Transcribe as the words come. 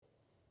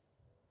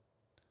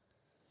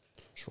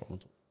Just roll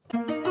into it.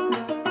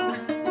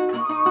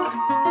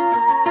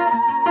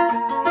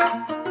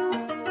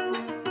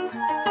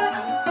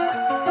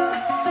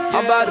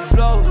 I'm about to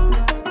blow.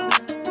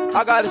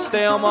 I gotta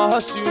stay on my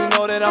hustle, you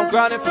know that I'm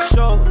grinding for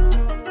sure.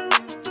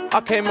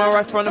 I came up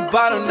right from the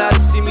bottom, now they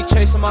see me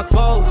chasing my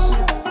goals.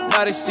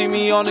 Now they see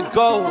me on the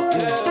go,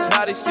 yeah.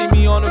 Now they see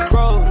me on the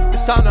road.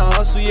 It's time to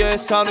hustle, yeah,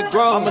 it's time to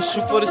grow. I'ma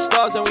shoot for the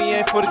stars and we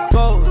aim for the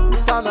gold.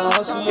 It's time to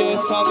hustle, yeah,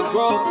 it's time to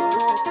grow.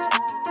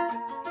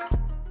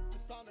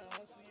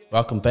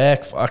 Welcome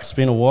back. Fuck, it's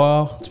been a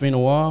while.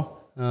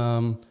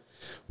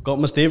 Got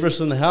Mr. Everest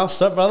in the house.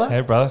 What's up, brother?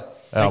 Hey, brother.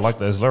 I like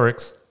those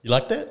lyrics. You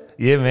like that?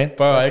 Yeah, man.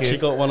 Bro, I actually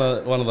got one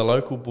of the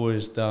local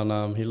boys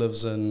down. He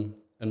lives in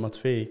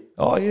Matupi.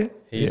 Oh, yeah?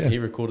 He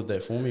recorded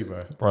that for me,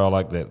 bro. Bro, I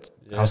like that.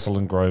 Yeah. Hustle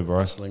and grow, bro.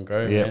 Hustle and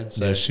grow, yeah. man.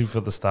 So, yeah, shoot for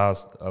the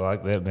stars. I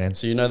like that, man.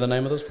 So you know the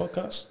name of this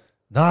podcast?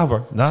 Nah,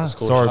 bro. Nah,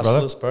 so sorry,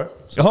 Hustlers, brother.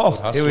 Bro.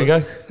 So here we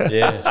go.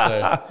 Yeah,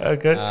 so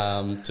okay.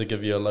 To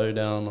give you a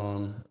lowdown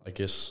on, I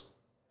guess,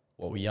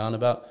 what we yarn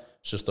about.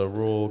 It's just a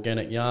raw,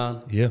 organic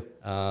yarn. Yeah.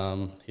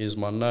 Here's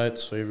my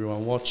notes for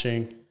everyone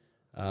watching.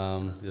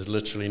 There's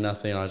literally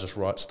nothing. I just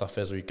write stuff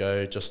as we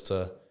go, just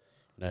to,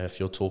 if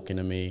you're talking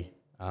to me,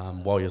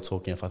 while you're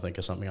talking, if I think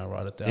of something, I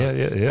write it down.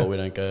 Yeah. But we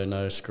don't go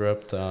no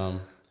script.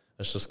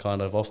 It's just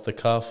kind of off the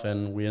cuff,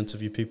 and we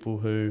interview people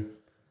who,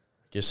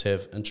 I guess,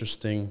 have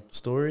interesting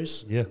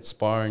stories,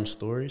 inspiring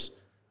stories,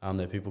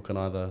 that people can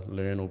either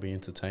learn or be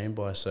entertained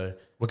by. So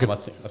I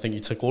think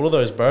you tick all of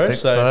those, bro.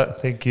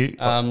 Thank you.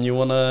 You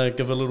want to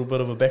give a little bit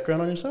of a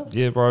background on yourself?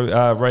 Yeah,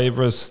 bro. Ray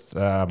Everest.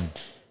 I'm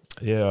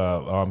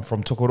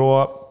from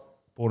Tukuroa,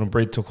 born and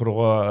bred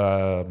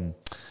Tukuroa.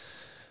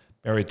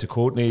 Married to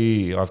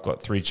Courtney. I've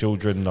got 3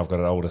 children. I've got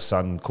an older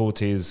son,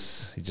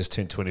 Cortez. He just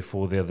turned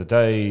 24 the other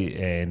day.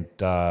 And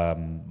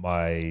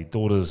my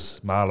daughter's,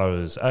 Marlo,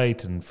 is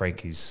 8 and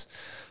Frankie's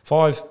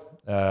 5.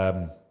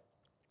 I'm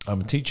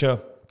a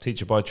teacher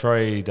by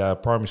trade,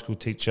 primary school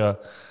teacher.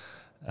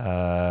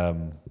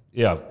 I've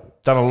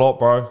done a lot,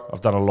 bro.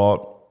 I've done a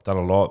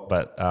lot,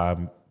 but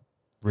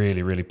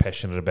really, really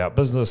passionate about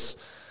business,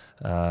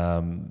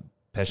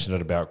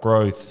 passionate about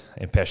growth,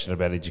 and passionate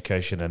about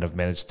education, and have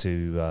managed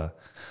to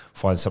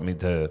find something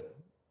to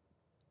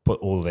put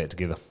all of that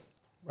together.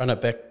 Run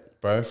it back,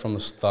 bro, from the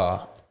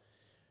start.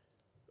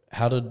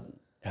 How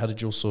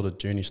did your sort of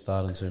journey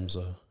start in terms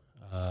of,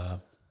 I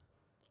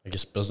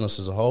guess, business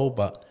as a whole,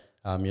 but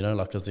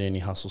is there any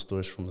hustle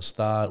stories from the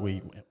start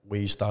where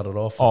you started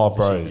off? Oh,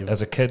 bro,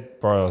 as a kid,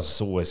 bro, I was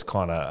always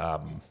kind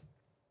of,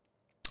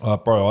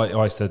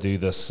 I used to do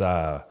this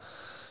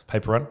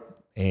paper run,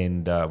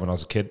 and when I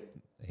was a kid,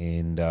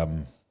 and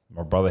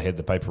my brother had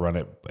the paper run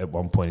at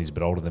one point. He's a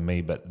bit older than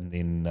me, but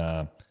then,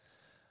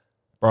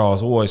 bro, I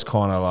was always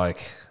kind of like,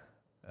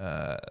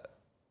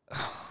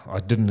 I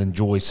didn't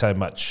enjoy so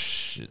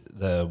much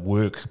the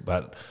work,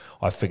 but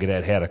I figured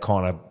out how to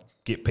kind of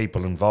get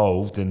people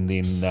involved, and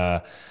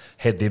then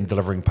had them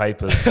delivering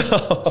papers.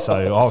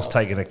 So I was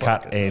taking a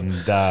cut, and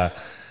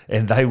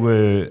they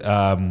were,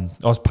 I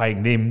was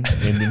paying them,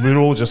 and then we'd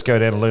all just go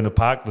down to Luna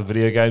Park, the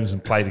video games,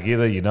 and play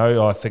together.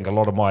 I think a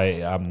lot of my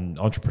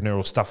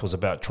entrepreneurial stuff was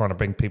about trying to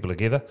bring people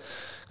together.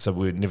 So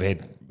we never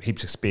had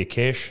heaps of spare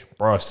cash.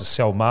 Bro, I used to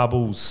sell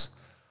marbles.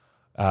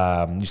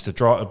 Used to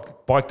drive a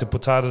bike to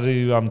Potato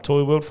to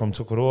Toy World from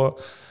Tukuroa.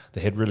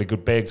 They had really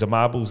good bags of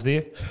marbles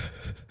there.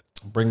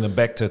 Bring them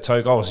back to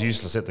Togo. I was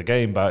useless at the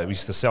game, but we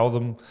used to sell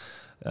them.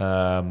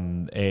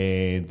 And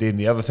then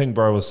the other thing,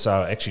 bro, was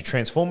actually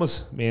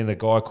Transformers. Me and a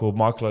guy called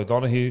Michael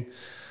O'Donoghue,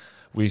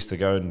 we used to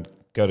go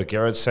to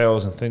garage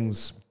sales and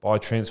things, buy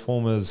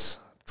Transformers,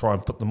 try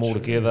and put them all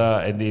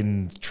together, and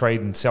then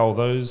trade and sell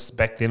those.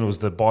 Back then it was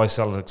the buy,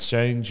 sell, and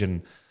exchange.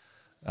 And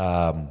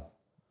bro,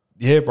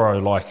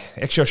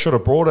 actually I should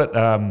have brought it.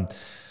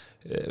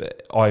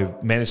 I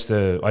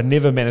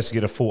never managed to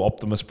get a full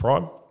Optimus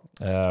Prime.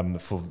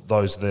 For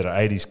those that are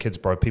 80s kids,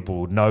 bro, people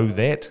would know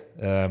that.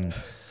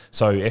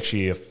 So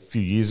actually a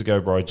few years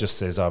ago, bro,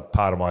 just as a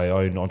part of my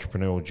own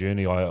entrepreneurial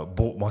journey, I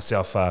bought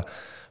myself a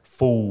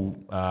full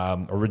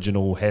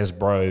original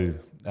Hasbro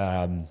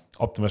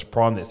Optimus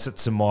Prime that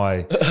sits in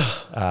my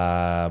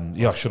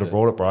I should have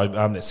brought it, bro.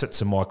 That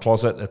sits in my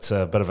closet. It's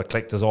a bit of a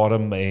collector's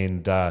item,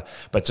 and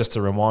but just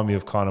to remind me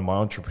of kind of my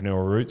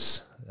entrepreneurial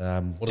roots.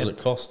 What does it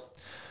cost?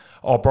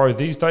 Oh, bro,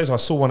 these days I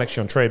saw one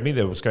actually on Trade Me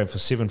that was going for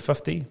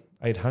 $750,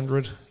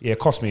 $800. Yeah, it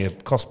cost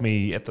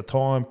me at the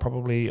time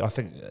probably, I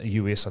think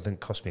US,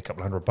 cost me a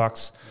couple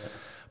 $100. Yeah.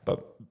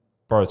 But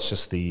bro, it's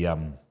just the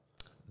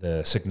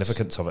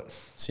significance of it.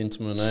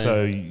 Sentiment, eh?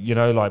 So,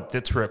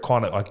 that's where it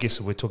kind of, I guess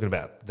if we're talking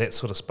about that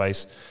sort of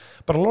space.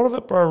 But a lot of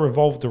it, bro,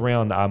 revolved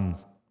around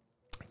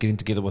getting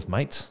together with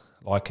mates.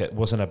 Like, it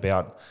wasn't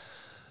about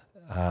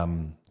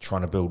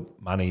trying to build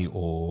money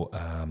or,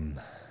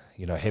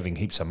 having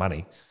heaps of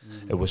money.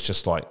 It was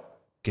just like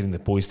getting the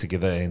boys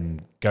together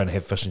and going to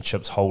have fish and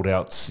chips,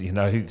 holdouts,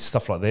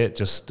 stuff like that,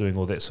 just doing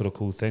all that sort of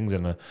cool things.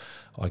 And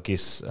I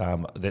guess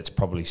that's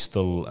probably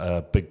still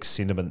a big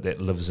sentiment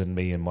that lives in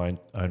me in my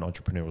own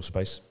entrepreneurial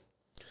space.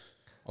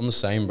 I'm the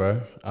same,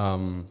 bro.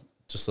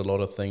 just a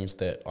lot of things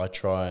that I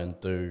try and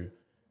do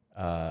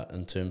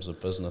in terms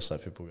of business.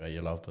 Like people go,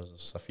 you love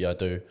business stuff. Yeah, I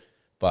do.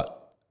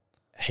 But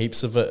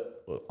heaps of it,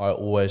 I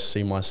always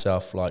see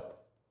myself like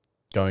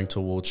going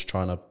towards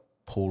trying to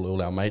pull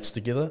all our mates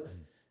together.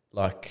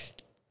 Like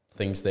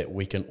things that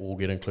we can all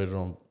get included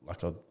on.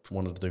 Like I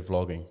wanted to do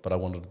vlogging, but I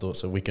wanted to do it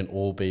so we can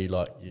all be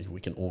like, we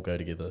can all go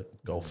together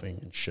golfing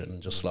and shit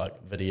and just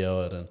like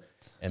video it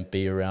and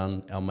be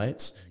around our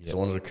mates. Yep. So I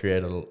wanted to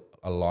create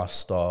a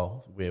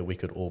lifestyle where we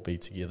could all be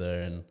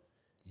together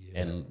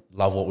and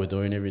love what we're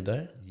doing every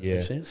day. Yeah.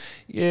 Makes sense?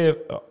 Yeah.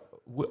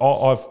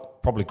 I've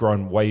probably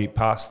grown way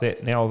past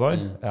that now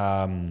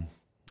though.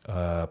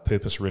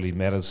 Purpose really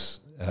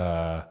matters.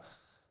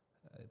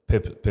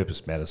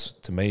 Purpose matters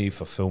to me,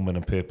 fulfillment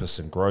and purpose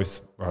and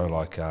growth, bro.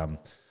 Like, I'm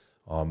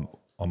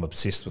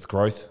obsessed with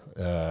growth.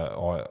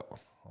 I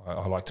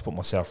like to put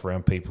myself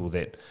around people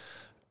that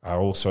are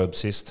also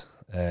obsessed.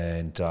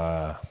 And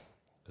the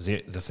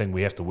thing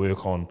we have to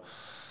work on,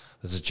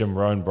 this is Jim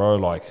Rohn, bro.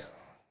 Like,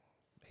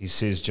 he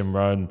says, Jim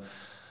Rohn,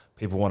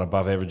 people want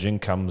above average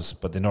incomes,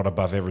 but they're not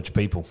above average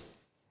people.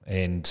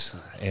 And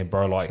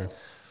bro, like, sure.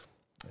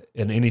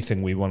 In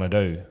anything we want to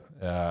do,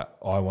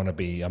 I want to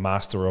be a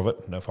master of it.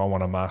 And if I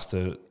want to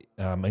master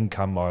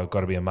income, I've got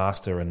to be a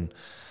master. And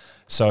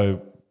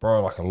so,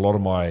 bro, like a lot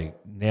of my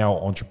now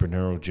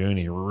entrepreneurial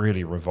journey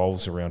really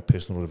revolves around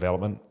personal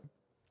development.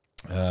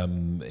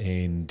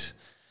 In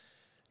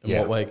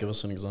what way? Give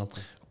us an example.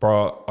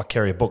 Bro, I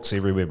carry books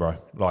everywhere, bro.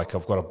 Like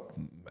I've got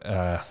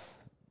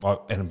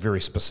and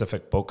very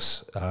specific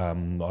books.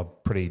 I'm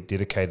pretty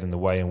dedicated in the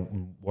way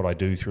and what I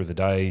do through the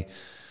day.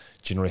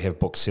 Generally have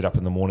books set up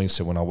in the morning,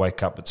 so when I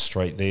wake up, it's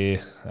straight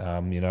there.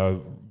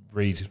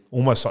 Read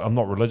almost. I'm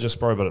not religious,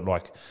 bro,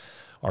 but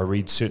I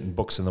read certain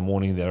books in the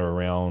morning that are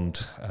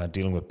around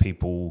dealing with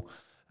people,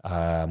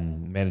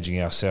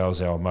 managing ourselves,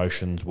 our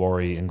emotions,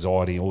 worry,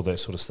 anxiety, all that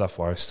sort of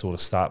stuff. I sort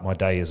of start my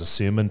day as a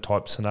sermon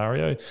type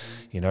scenario.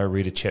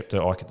 Read a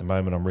chapter. Like at the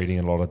moment, I'm reading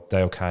a lot of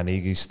Dale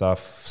Carnegie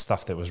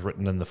stuff that was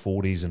written in the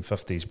 40s and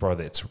 50s, bro.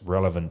 That's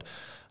relevant.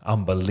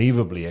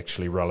 Unbelievably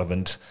actually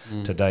relevant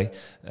today.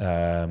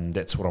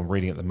 That's what I'm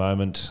reading at the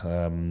moment.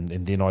 And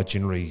then I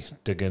generally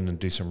dig in and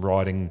do some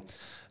writing.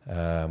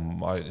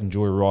 I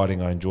enjoy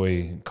writing. I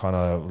enjoy kind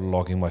of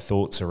logging my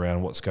thoughts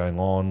around what's going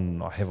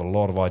on. I have a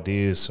lot of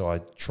ideas, so I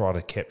try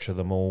to capture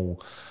them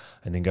all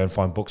and then go and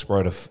find books,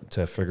 bro,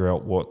 to figure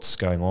out what's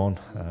going on.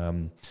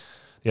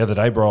 The other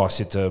day, bro, I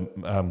said to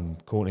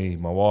Courtney,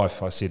 my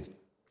wife, I said,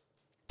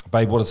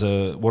 babe, what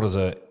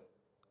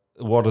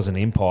is an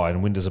empire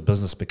and when does a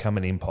business become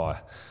an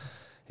empire?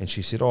 And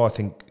she said, I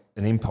think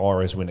an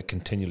empire is when it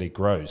continually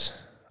grows.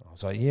 I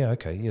was like, yeah,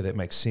 that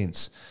makes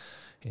sense.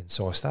 And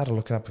so I started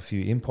looking up a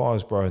few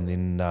empires, bro, and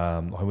then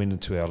I went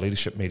into our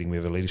leadership meeting. We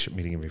have a leadership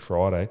meeting every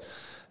Friday,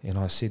 and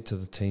I said to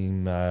the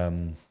team,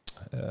 I'm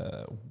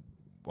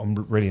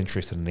really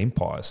interested in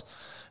empires.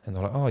 And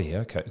they're like, oh, yeah,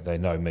 okay. They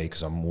know me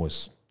because I'm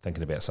always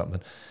thinking about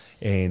something.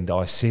 And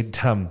I said,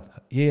 I'm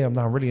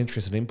really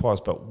interested in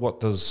empires, but what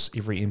does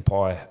every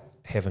empire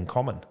have in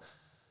common?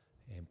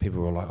 And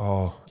people were like,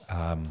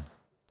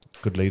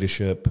 good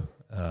leadership,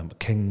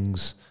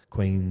 kings,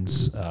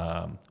 queens,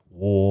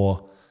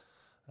 war,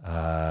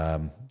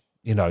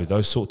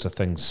 those sorts of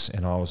things.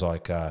 And I was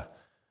like, no,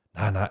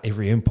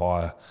 every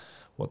empire,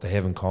 what they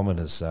have in common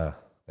is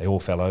they all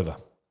fell over.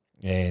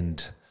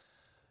 And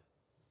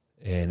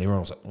everyone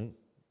was like,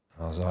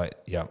 I was like,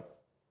 yeah.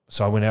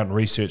 So I went out and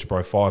researched,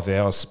 bro, 5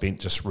 hours spent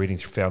just reading,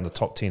 found the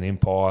top 10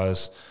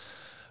 empires,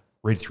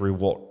 read through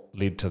what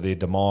led to their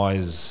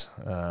demise,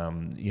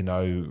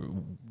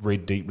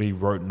 read deeply,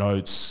 wrote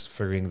notes,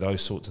 figuring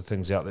those sorts of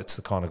things out. That's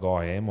the kind of guy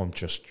I am. I'm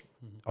just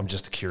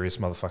a curious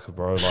motherfucker,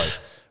 bro, like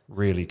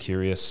really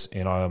curious,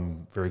 and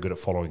I'm very good at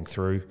following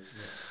through.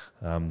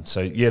 That's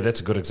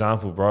a good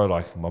example, bro.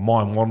 Like my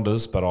mind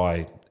wanders, but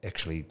I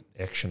actually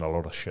action a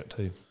lot of shit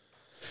too.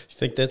 I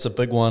think that's a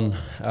big one.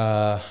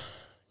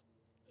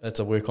 That's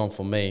a work on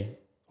for me.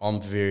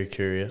 I'm very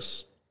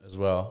curious as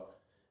well.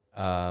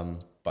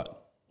 But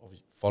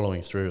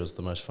following through is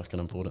the most fucking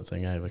important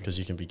thing, because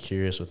you can be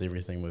curious with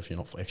everything if you're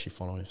not actually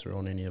following through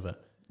on any of it.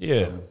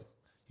 Yeah.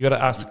 You got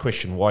to ask the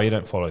question why you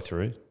don't follow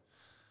through.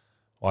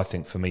 I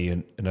think for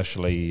me,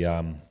 initially,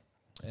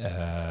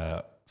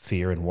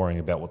 fear and worrying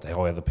about what the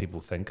hell other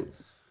people think.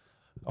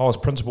 I was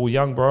principal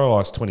young, bro. I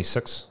was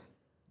 26.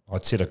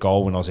 I'd set a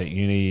goal when I was at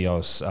uni. I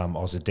was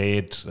a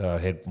dad.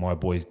 Had my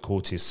boy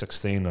Cortez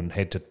 16 and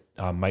had to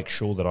make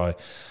sure that I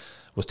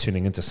was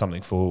turning into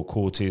something for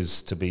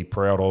Cortez to be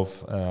proud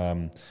of.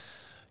 Bro,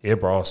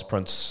 I was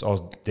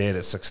dad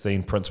at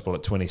 16, principal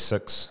at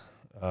 26.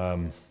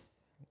 I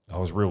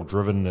was real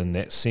driven in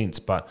that sense,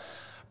 but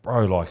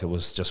bro, like it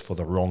was just for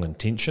the wrong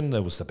intention.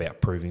 It was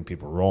about proving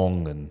people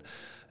wrong, and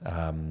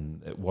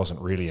it wasn't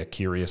really a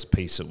curious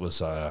piece. It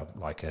was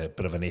like a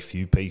bit of an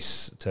FU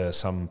piece to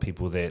some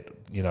people that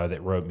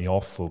that wrote me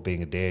off for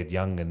being a dad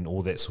young and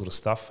all that sort of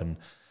stuff, and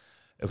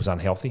it was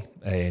unhealthy.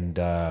 And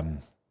I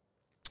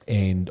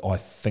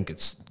think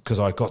it's because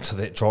I got to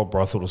that job,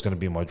 bro. I thought it was going to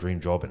be my dream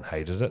job and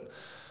hated it,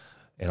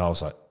 and I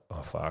was like,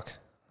 oh fuck,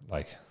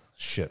 like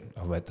shit,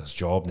 I'm at this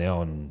job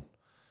now and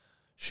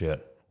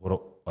shit,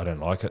 I don't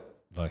like it.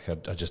 Like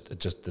it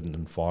just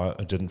didn't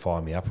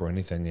fire me up or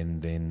anything.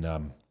 And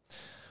then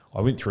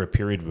I went through a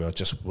period where I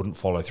just wouldn't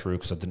follow through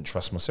because I didn't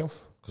trust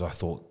myself, because I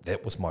thought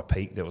that was my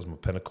peak, that was my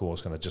pinnacle. I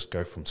was going to just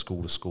go from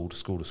school to school to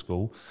school to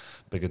school,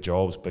 bigger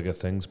jobs, bigger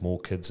things, more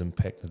kids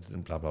impacted,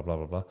 and blah, blah, blah,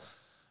 blah, blah.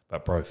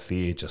 But, bro,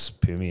 fear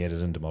just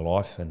permeated into my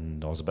life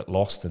and I was a bit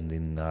lost, and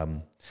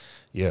then,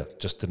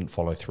 just didn't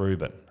follow through.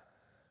 But,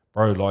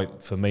 bro,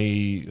 like for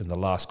me in the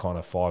last kind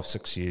of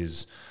 5-6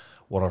 years,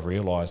 what I've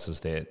realised is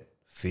that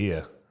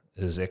fear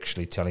is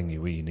actually telling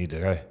you where you need to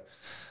go.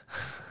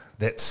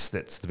 That's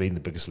been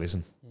the biggest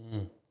lesson.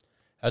 Mm.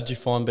 How did you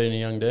find being a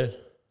young dad?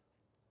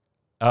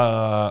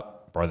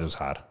 Bro, that was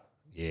hard.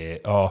 Yeah.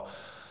 Oh,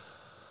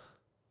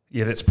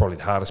 yeah, that's probably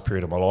the hardest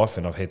period of my life,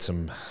 and I've had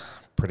some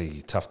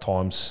pretty tough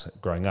times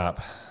growing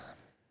up.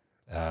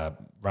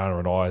 Rana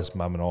and I, his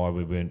mum and I,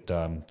 we weren't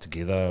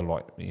together.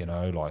 Like, you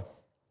know, like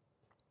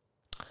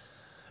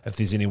if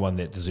there's anyone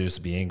that deserves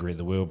to be angry at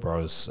the world, bro,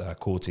 is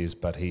Cortez,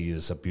 but he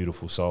is a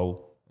beautiful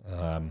soul.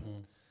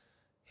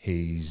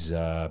 He's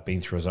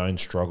been through his own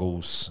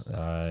struggles,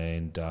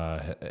 and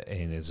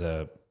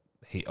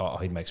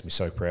he makes me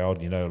so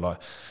proud. You know,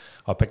 like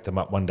I picked him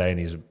up one day and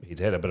he'd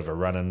had a bit of a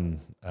run-in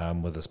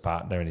with his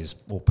partner, and he's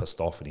all pissed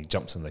off, and he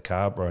jumps in the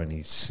car, bro, and he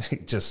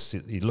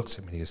looks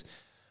at me and he goes,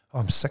 "Oh,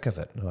 I'm sick of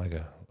it." And I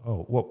go,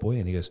 "Oh, what, boy?"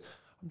 And he goes,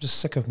 "I'm just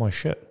sick of my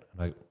shit."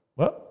 And I go,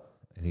 "What?"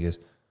 And he goes,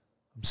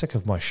 "I'm sick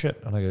of my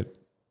shit." And I go,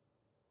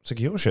 "Sick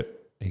of your shit?"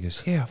 And he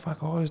goes, "Yeah,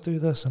 fuck, I always do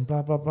this and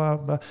blah, blah, blah,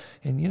 blah,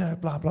 and, you know,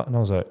 blah, blah." And I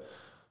was like,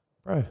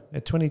 bro,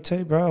 at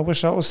 22, bro, I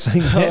wish I was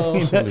saying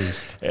that.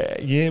 You know?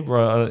 Yeah,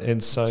 bro.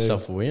 And so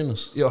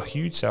self-awareness. Yeah,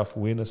 huge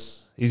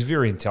self-awareness. He's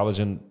very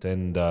intelligent,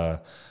 and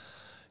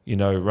you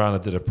know, Rana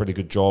did a pretty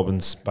good job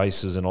in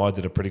spaces, and I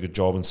did a pretty good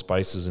job in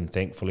spaces, and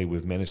thankfully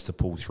we've managed to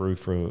pull through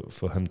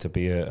for him to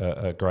be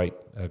a great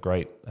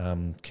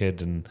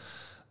kid, and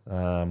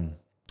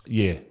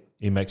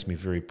he makes me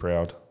very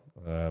proud.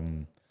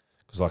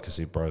 Because like I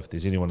said, bro, if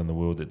there's anyone in the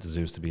world that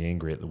deserves to be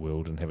angry at the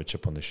world and have a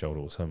chip on their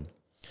shoulder, it's him.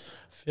 I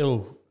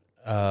feel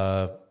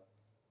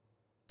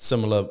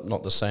similar,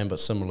 not the same, but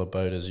similar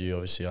boat as you.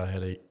 Obviously, I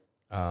had a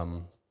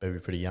baby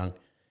pretty young.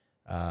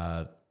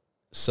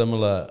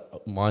 Similar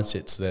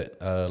mindsets that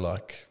are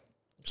like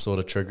sort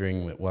of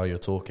triggering while you're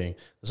talking.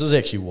 This is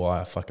actually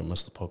why I fucking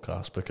miss the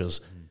podcast,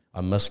 because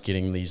I miss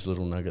getting these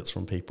little nuggets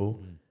from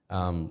people.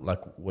 Like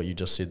what you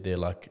just said there,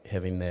 like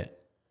having that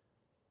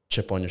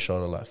chip on your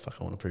shoulder, like, fuck,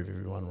 I want to prove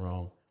everyone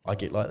wrong. I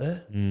get like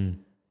that.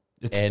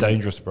 It's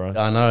dangerous, bro.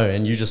 I know,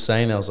 and you just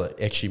saying that was like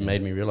actually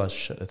made me realise,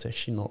 shit, it's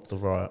actually not the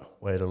right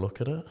way to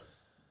look at it.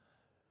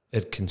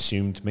 It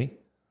consumed me,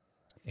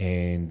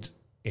 and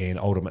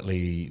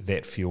ultimately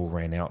that fuel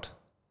ran out.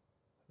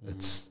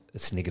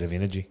 It's negative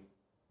energy,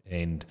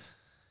 and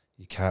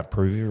you can't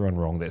prove everyone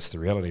wrong. That's the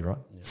reality, right?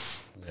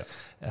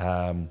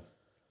 Yeah.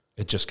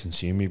 It just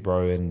consumed me,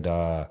 bro, and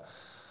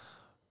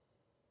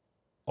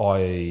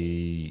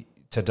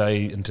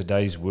in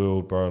today's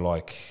world, bro,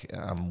 like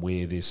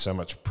where there's so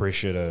much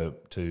pressure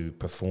to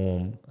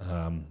perform,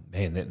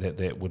 man,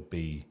 that would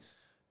be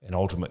an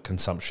ultimate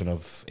consumption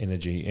of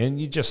energy,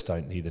 and you just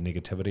don't need the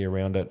negativity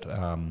around it.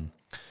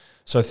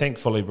 So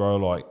thankfully, bro,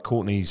 like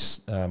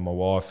Courtney's, my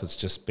wife, has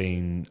just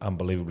been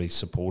unbelievably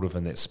supportive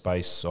in that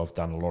space. I've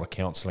done a lot of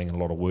counselling and a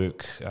lot of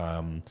work.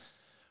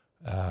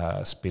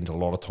 Spent a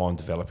lot of time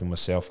developing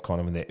myself,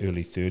 kind of in that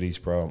early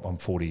 30s, bro. I'm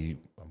 40.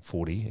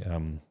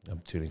 I'm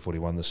turning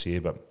 41 this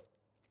year, but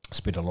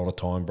spent a lot of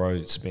time,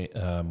 bro,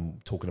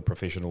 talking to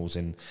professionals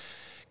and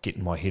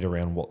getting my head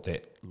around what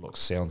that looks,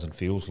 sounds and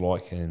feels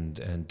like,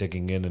 and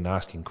digging in and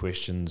asking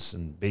questions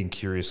and being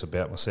curious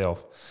about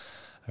myself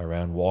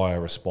around why I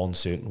respond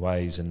certain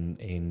ways,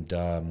 and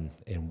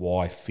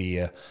why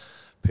fear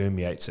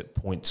permeates at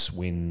points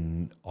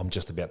when I'm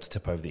just about to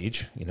tip over the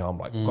edge. You know, I'm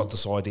like, got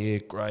this idea,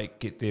 great,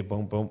 get there,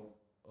 boom, boom.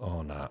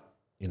 Oh, nah.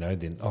 You know,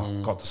 then,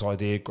 got this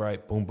idea,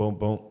 great, boom, boom,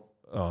 boom.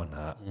 Oh,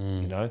 nah.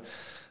 You know,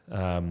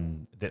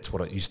 that's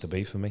what it used to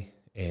be for me.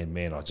 And,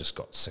 man, I just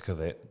got sick of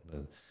that.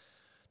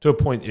 To a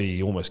point where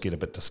you almost get a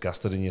bit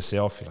disgusted in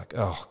yourself. You're like,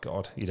 oh,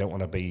 God, you don't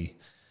want to be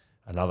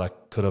another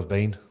could have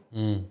been.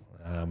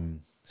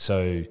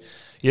 So,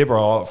 yeah,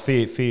 bro,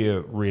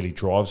 fear really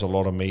drives a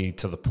lot of me,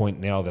 to the point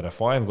now that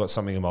if I haven't got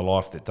something in my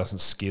life that doesn't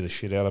scare the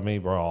shit out of me,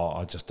 bro,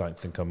 I just don't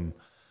think I'm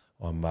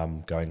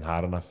going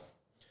hard enough.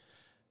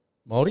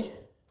 Māori?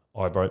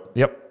 Bro.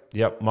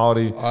 Yep,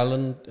 Māori.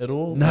 Island at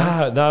all?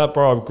 Nah,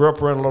 bro. I grew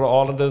up around a lot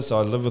of islanders. I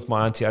lived with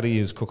my auntie Ari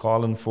in Cook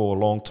Island for a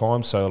long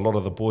time, so a lot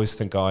of the boys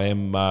think I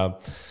am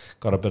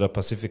got a bit of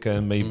Pacifica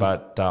in me,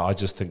 but I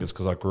just think it's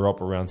because I grew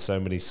up around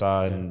so many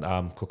Sa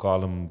and Cook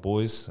Island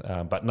boys.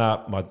 But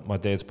nah, my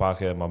dad's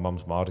Pākehā, my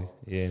mum's Māori.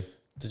 Yeah.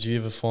 Did you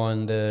ever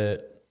find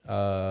that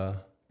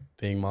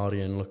being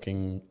Māori and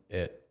looking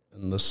at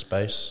in this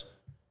space,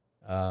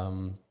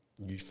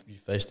 you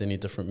faced any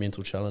different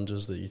mental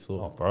challenges that you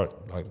thought? Oh,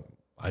 bro, like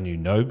I knew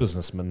no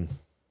businessmen.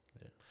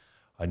 Yeah.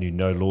 I knew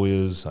no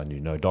lawyers. I knew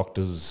no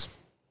doctors.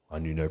 I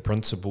knew no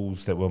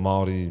principals that were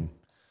Māori.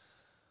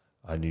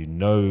 I knew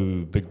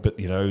no big bit,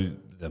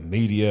 the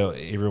media,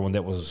 everyone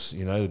that was,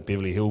 the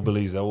Beverly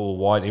Hillbillies, they were all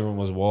white, everyone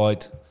was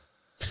white.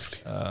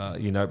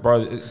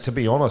 Bro, to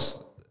be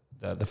honest,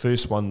 the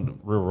first one,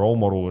 real role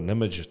model and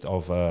image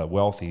of a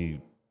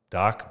wealthy,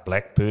 dark,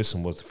 black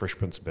person was the Fresh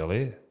Prince of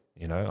Bel-Air,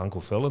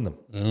 Uncle Phil and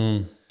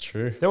them.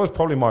 True. That was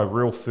probably my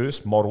real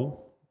first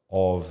model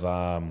of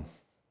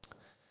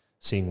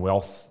seeing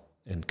wealth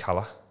in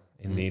colour.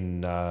 And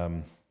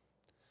then,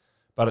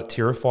 but it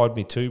terrified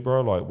me too,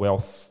 bro, like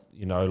wealth,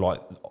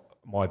 like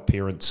my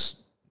parents,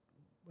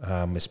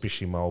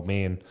 especially my old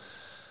man,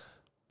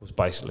 was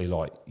basically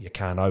like, you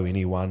can't owe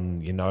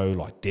anyone,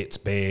 like debt's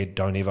bad,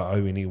 don't ever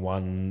owe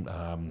anyone.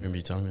 Remember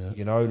you telling me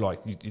that? Like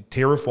it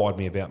terrified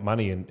me about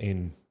money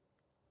and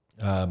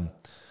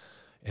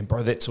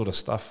bro, that sort of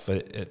stuff,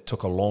 it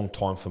took a long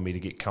time for me to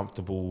get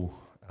comfortable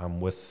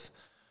with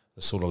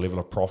the sort of level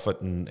of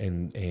profit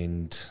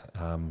and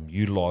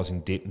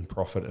utilising debt and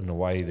profit in a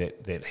way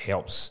that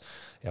helps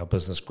our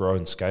business grow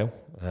and scale.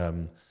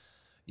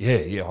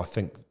 I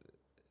think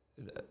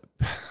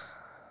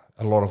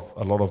a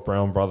lot of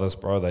brown brothers,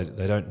 bro,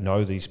 they don't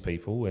know these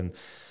people, and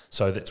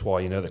so that's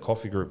why the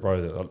coffee group,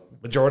 bro, the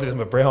majority of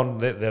them are brown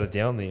that are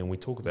down there, and we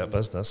talk about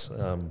business.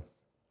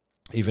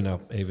 Even our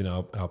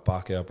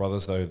Pākehā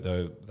brothers, though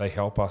they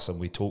help us, and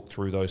we talk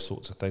through those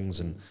sorts of things,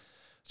 and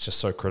it's just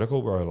so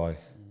critical, bro. Like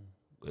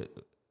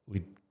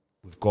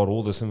we've got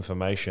all this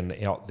information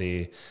out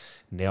there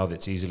now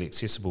that's easily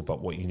accessible, but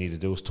what you need to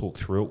do is talk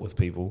through it with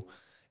people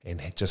and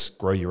just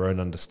grow your own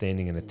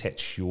understanding and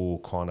attach your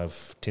kind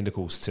of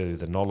tentacles to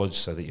the knowledge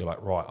so that you're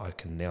like, right, I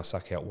can now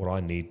suck out what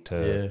I need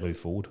to move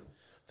forward.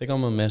 I think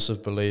I'm a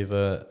massive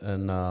believer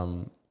in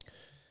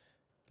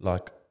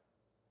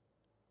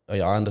I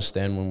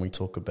understand when we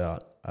talk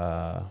about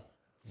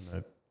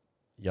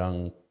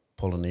young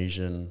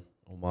Polynesian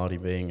or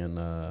Māori being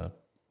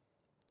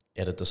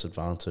at a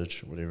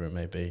disadvantage, whatever it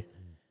may be.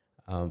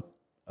 I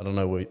don't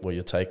know what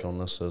your take on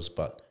this is,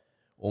 but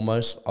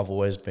almost I've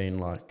always been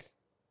like,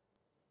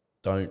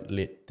 don't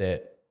let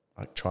that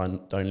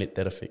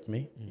affect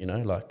me,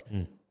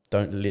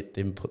 don't let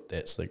them put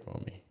that stigma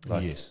on me.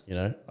 Yes.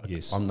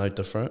 I'm no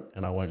different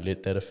and I won't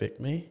let that affect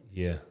me.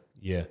 Yeah.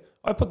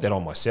 I put that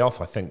on myself,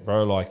 I think,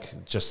 bro.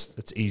 Like, just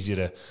it's easy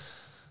to,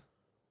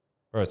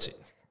 bro.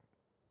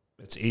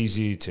 It's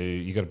easy to.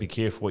 You got to be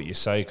careful what you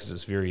say because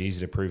it's very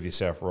easy to prove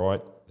yourself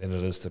right than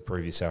it is to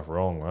prove yourself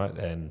wrong, right?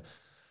 And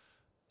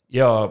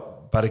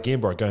but again,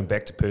 bro, going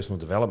back to personal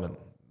development,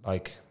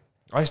 like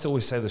I used to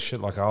always say this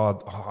shit, like,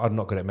 I'm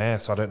not good at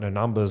maths, I don't know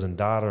numbers and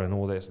data and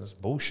all that. It's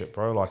bullshit,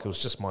 bro. Like, it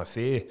was just my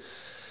fear.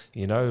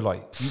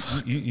 Like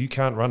you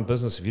can't run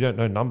business if you don't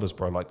know numbers,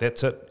 bro. Like,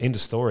 that's it. End of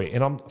story.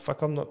 And I'm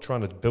not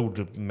trying to build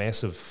a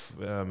massive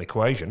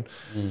equation.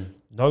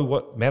 Know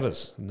what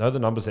matters. Know the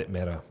numbers that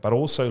matter, but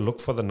also look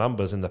for the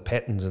numbers and the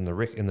patterns and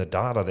the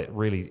data that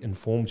really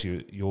informs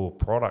your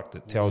product.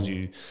 That tells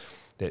you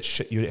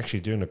that you're actually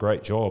doing a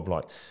great job.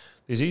 Like,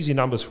 there's easy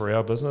numbers for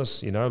our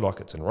business, like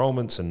it's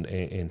enrollments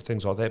and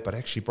things like that. But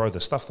actually, bro, the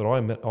stuff that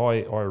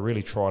I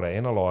really try to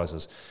analyse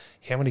is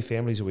how many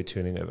families are we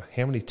turning over?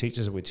 How many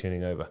teachers are we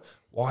turning over?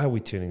 Why are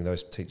we turning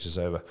those teachers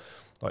over?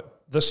 Like,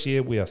 this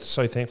year, we are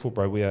so thankful,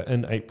 bro. We are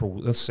in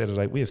April, this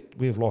Saturday, we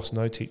have lost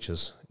no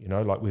teachers.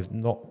 Like, we've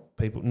not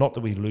people, not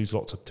that we lose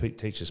lots of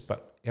teachers,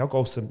 but our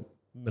goal's to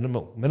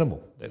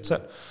minimal. That's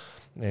it.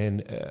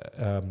 And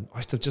I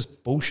used to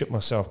just bullshit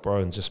myself, bro,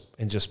 and just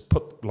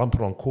lump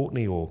it on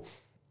Courtney or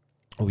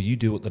you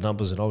deal with the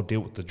numbers and I'll deal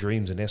with the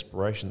dreams and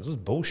aspirations. It was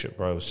bullshit,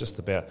 bro. It was just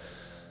about,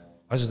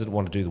 I just didn't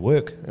want to do the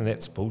work, and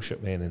that's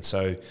bullshit, man. And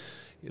so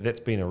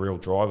that's been a real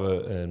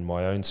driver in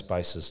my own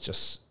space, is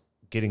just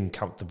getting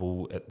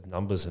comfortable at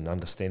numbers and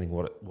understanding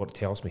what it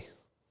tells me.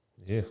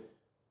 Yeah.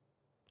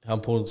 How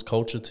important is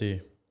culture to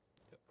you?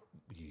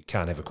 You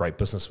can't have a great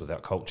business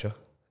without culture.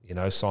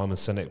 Simon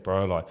Sinek,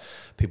 bro, like,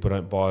 people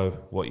don't buy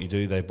what you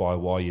do, they buy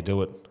why you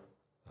do it.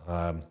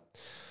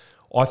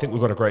 I think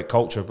we've got a great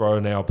culture, bro,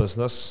 in our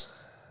business.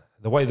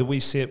 The way that we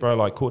see it, bro,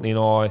 like Courtney and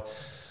I,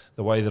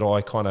 the way that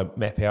I kind of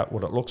map out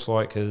what it looks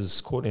like is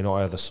Courtney and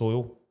I are the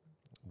soil.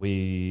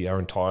 We are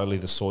entirely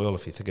the soil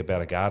if you think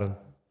about a garden.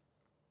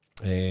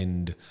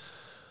 And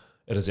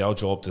it is our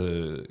job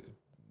to,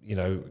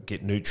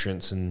 get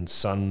nutrients and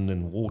sun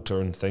and water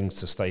and things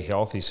to stay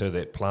healthy so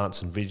that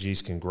plants and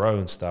veggies can grow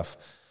and stuff.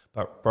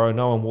 But, bro,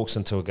 no one walks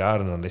into a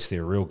garden unless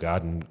they're a real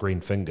garden,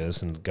 green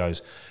fingers, and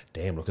goes,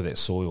 damn, look at that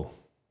soil.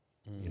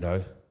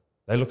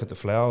 They look at the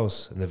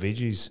flowers and the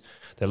veggies.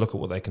 They look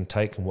at what they can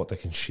take and what they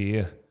can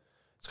share.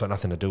 It's got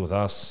nothing to do with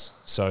us.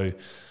 So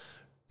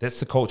that's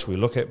the culture we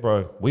look at,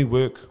 bro. We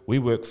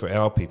work for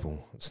our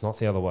people. It's not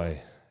the other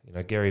way.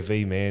 Gary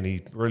V, man,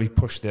 he really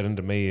pushed that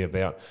into me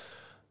about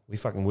we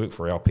fucking work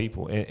for our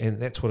people. And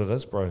that's what it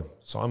is, bro.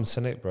 Simon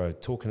Sinek, bro,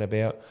 talking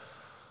about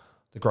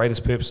the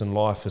greatest purpose in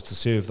life is to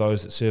serve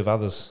those that serve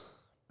others.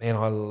 Man,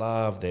 I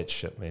love that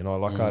shit, man. I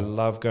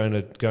love going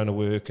to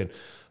work, and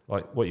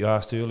like what you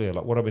asked earlier,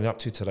 like what I've been up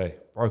to today.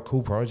 Bro,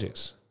 cool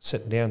projects.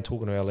 Sitting down,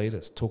 talking to our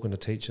leaders, talking to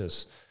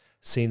teachers,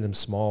 seeing them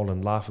smile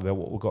and laugh about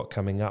what we've got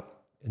coming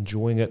up.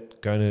 enjoying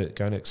it, going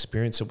to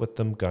experience it with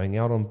them, going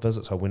out on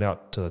visits. I went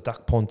out to the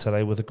duck pond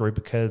today with a group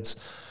of kids.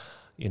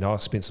 You know, I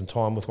spent some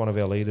time with one of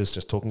our leaders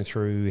just talking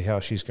through how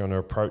she's going to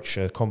approach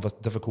a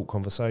difficult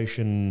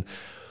conversation.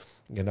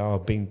 You know,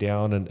 I've been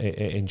down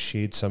and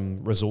shared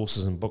some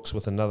resources and books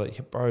with another.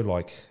 Yeah, bro,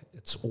 like,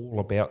 it's all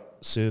about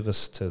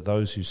service to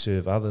those who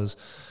serve others.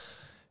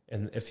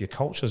 And if your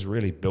culture's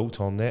really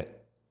built on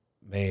that,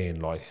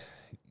 man, like,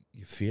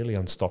 you're fairly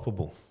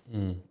unstoppable.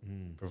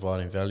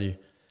 Providing value.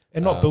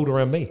 And not built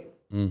around me.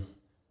 Mm.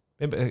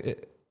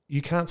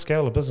 You can't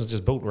scale a business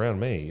just built around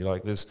me.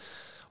 Like,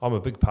 I'm a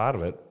big part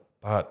of it,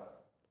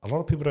 but a lot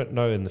of people don't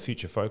know in the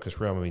future focus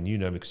realm. I mean, you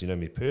know me because you know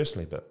me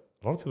personally, but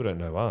a lot of people don't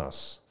know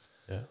us.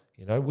 Yeah.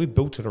 You know, we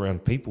built it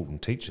around people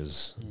and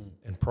teachers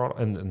and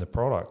the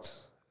product.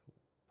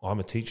 I'm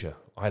a teacher.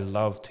 I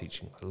love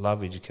teaching. I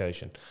love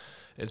education.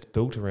 It's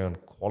built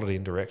around quality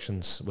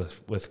interactions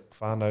with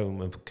whānau and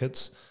with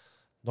kids,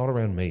 not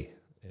around me.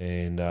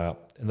 And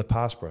in the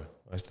past, bro,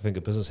 I used to think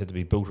a business had to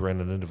be built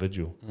around an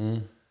individual.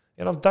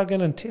 And I've dug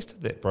in and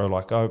tested that, bro.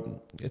 Like,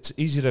 it's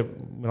easy to,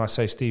 when I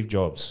say Steve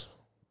Jobs,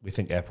 we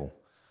think Apple.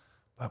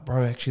 But,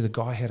 bro, actually the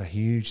guy had a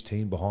huge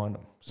team behind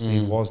him.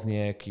 Steve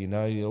Wozniak, you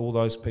know, all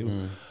those people.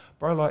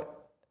 Bro, like,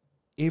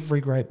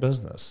 every great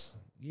business,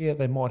 yeah,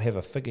 they might have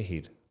a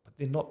figurehead, but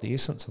they're not the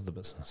essence of the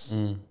business.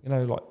 You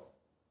know, like,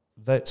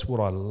 that's what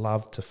I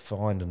love to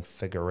find and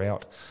figure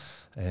out.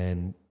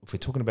 And if we're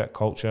talking about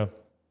culture,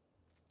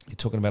 you're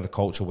talking about a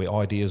culture where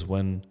ideas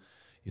win.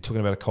 You're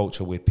talking about a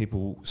culture where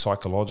people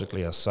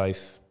psychologically are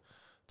safe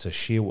to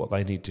share what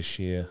they need to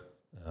share.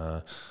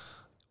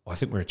 I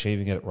think we're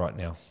achieving it right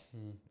now.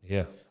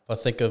 Yeah. I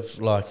think of,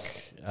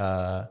 like,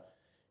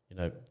 you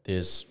know,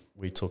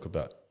 we talk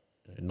about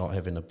not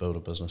having to build a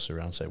business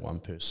around, say, one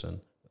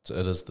person.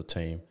 It is the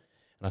team.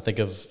 And I think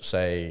of,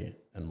 say,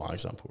 in my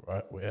example,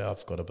 right, where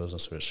I've got a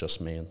business where it's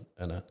just me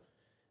in it,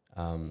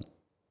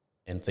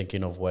 and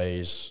thinking of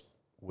ways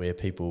where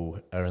people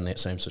are in that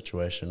same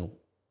situation,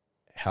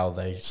 how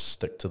they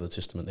stick to the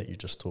testament that you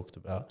just talked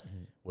about,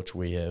 which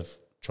we have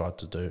tried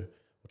to do,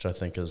 which I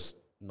think is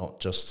not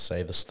just,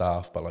 say, the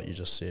staff, but like you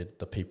just said,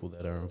 the people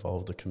that are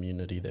involved, the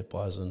community that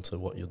buys into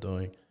what you're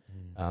doing,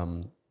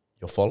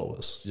 your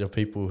followers, your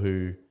people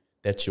who,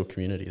 that's your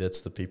community,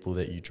 that's the people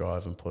that you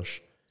drive and push,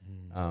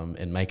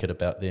 and make it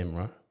about them,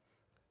 right?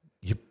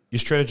 Your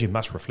strategy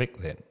must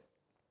reflect that.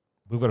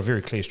 We've got a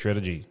very clear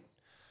strategy.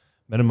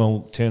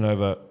 Minimal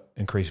turnover,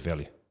 increased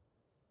value,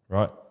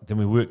 right? Then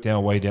we work our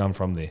way down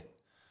from there.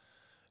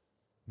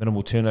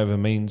 Minimal turnover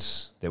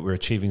means that we're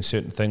achieving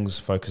certain things,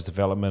 focused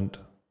development,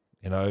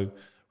 you know,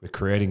 we're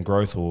creating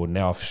growth, or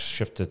now I've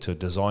shifted to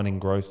designing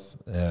growth,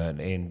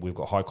 and we've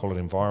got high quality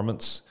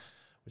environments,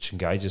 which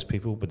engages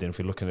people. But then if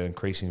we're looking at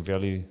increasing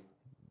value,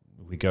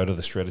 we go to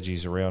the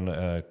strategies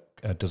around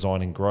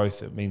designing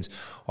growth. It means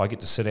I get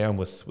to sit down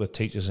with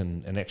teachers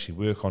and actually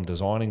work on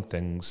designing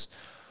things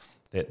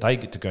that they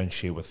get to go and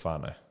share with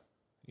whānau.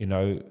 You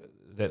know,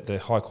 that the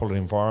high quality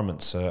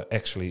environments are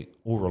actually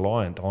all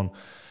reliant on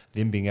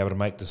them being able to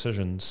make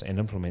decisions and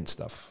implement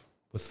stuff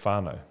with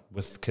whānau,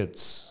 with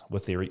kids,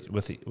 with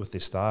their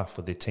staff,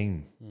 with their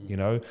team. You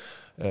know,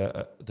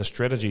 the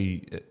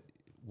strategy,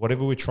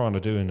 whatever we're trying to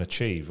do and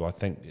achieve, I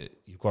think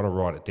you've got to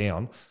write it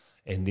down,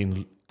 and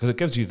then, because it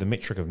gives you the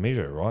metric of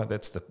measure, right?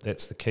 That's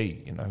the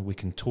key. You know, we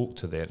can talk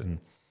to that, and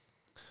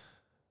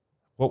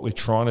what we're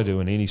trying to do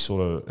in any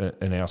sort of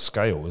in our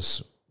scale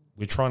is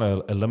we're trying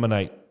to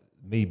eliminate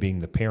me being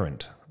the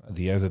parent,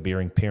 the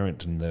overbearing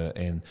parent,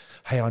 and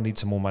hey, I need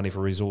some more money for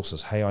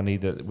resources. Hey, I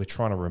need that. We're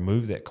trying to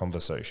remove that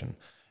conversation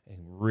and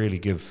really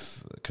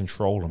give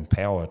control and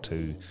power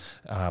to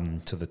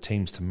the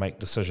teams to make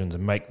decisions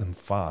and make them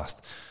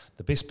fast.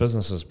 The best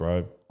businesses,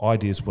 bro,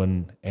 ideas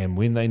win, and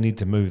when they need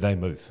to move, they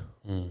move.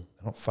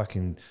 They're not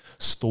fucking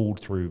stalled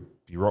through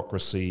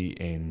bureaucracy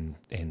and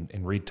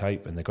red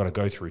tape, and they've got to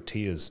go through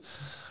tears.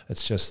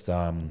 It's just,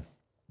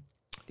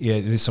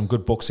 there's some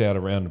good books out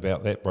around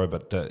about that, bro,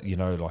 but, you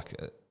know, like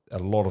a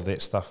lot of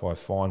that stuff I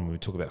find when we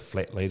talk about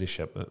flat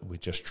leadership, we're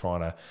just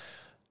trying to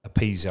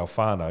appease our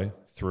whānau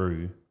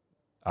through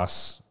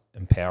us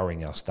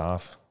empowering our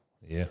staff.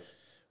 Yeah.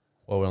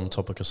 While we're on the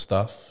topic of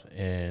staff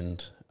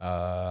and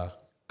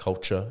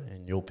culture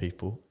and your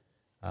people,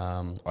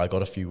 I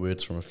got a few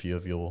words from a few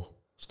of your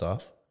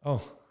staff.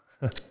 Oh.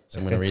 So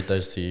I'm going to read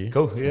those to you.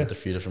 Cool, yeah. With a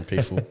few different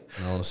people,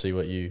 and I want to see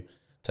what you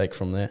take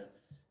from that.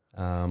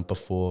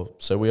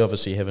 So we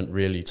obviously haven't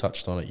really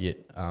touched on it yet,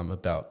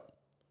 about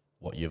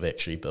what you've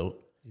actually built,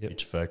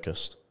 future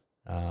focused.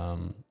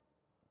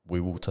 We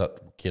will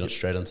get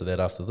straight into that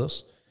after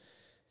this.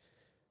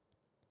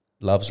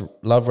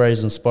 Love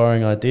Ray's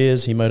inspiring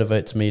ideas. He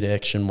motivates me to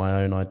action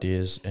my own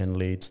ideas and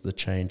leads the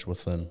change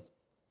within.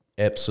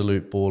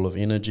 Absolute ball of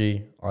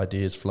energy,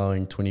 ideas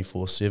flowing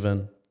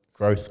 24/7,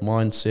 growth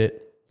mindset,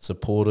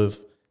 supportive,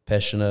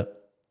 passionate,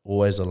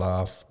 always a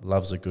laugh,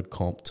 loves a good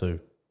comp too.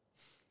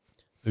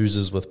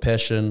 Oozes with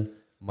passion,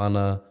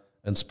 mana,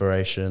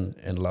 inspiration,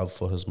 and love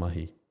for his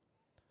mahi.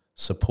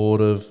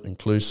 Supportive,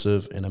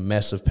 inclusive, and a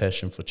massive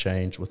passion for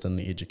change within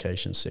the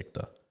education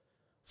sector.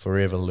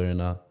 forever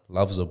learner,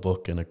 loves a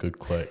book and a good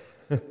quote.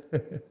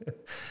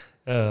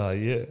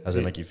 Yeah. How's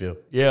that make you feel?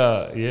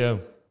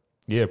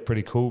 Yeah,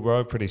 pretty cool,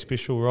 bro. Pretty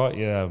special, right?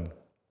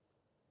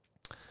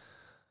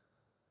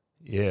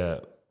 Yeah,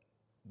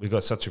 we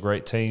got such a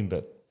great team,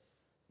 but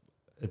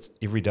it's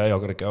every day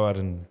I've got to go out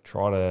and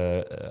try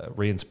to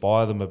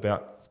re-inspire them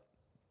about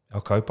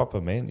our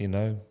kaupapa, man. You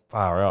know,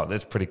 far out.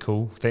 That's pretty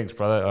cool. Thanks,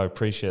 brother. I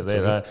appreciate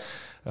that.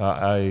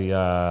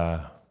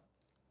 I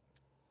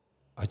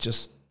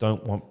just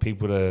don't want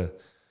people to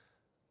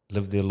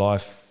live their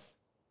life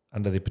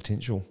under their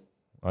potential.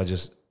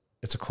 It's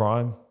a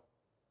crime.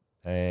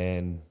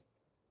 And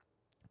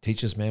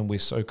teachers, man, we're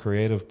so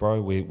creative,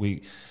 bro.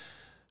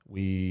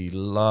 We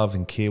love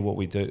and care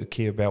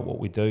about what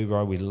we do,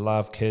 bro. We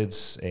love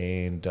kids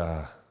and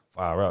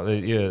far out.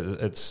 Yeah,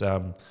 it's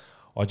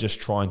I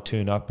just try and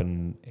turn up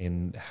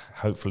and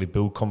hopefully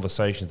build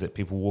conversations that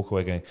people walk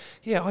away going,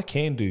 yeah, I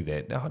can do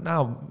that.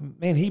 No,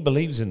 man, he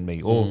believes in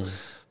me. Or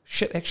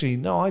shit, actually,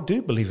 no, I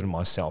do believe in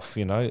myself,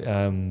 you know.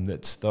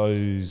 It's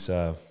those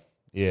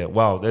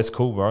wow, that's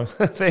cool, bro.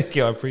 Thank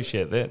you, I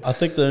appreciate that. I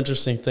think the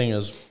interesting thing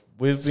is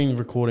we've been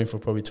recording for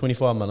probably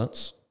 25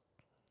 minutes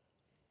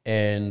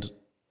and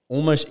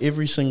almost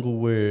every single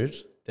word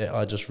that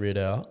I just read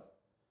out,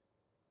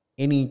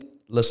 any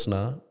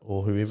listener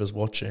or whoever's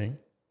watching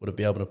would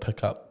be able to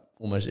pick up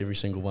almost every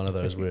single one of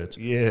those words.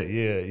 Yeah.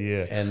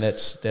 And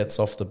that's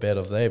off the bat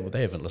of they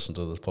haven't listened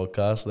to this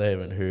podcast. They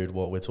haven't heard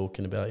what we're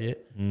talking about yet.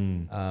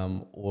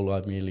 All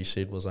I merely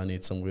said was I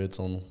need some words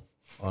on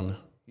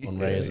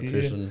Ray as a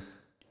person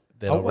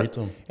that I'll read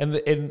to him.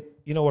 And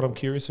you know what I'm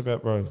curious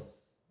about, bro?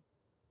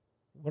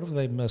 What have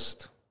they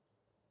missed?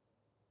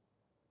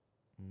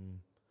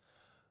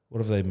 What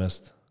have they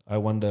missed? I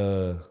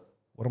wonder,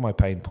 what are my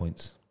pain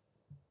points?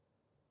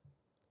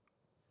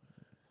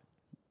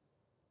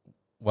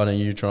 Why don't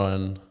you try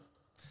and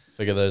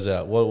figure those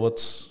out?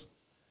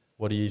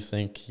 What do you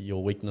think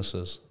your weakness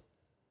is?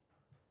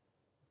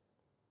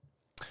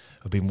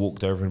 I've been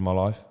walked over in my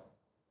life.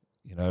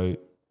 You know,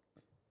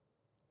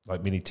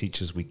 like many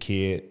teachers, we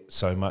care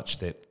so much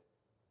that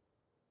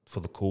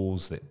for the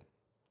cause that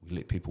we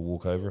let people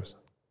walk over us.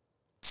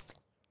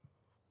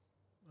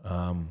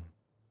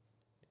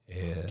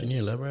 Yeah. Can you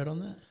elaborate on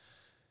that?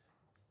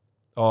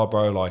 Oh,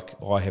 bro, like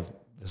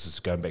this is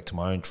going back to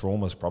my own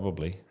traumas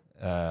probably.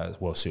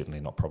 Well, certainly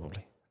not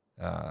probably.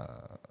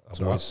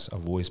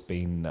 I've always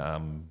been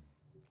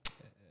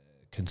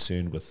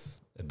concerned with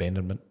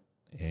abandonment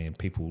and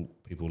people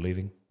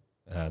leaving.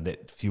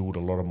 That fueled a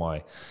lot of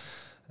my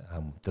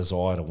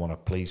desire to want to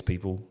please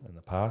people in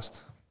the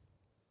past.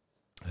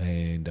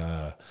 And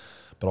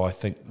but I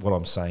think what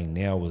I'm saying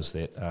now is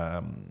that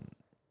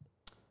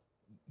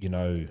you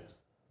know,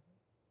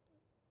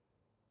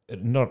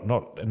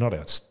 not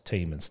our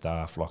team and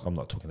staff. Like I'm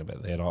not talking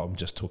about that. I'm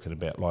just talking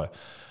about like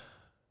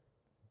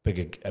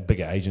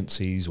bigger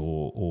agencies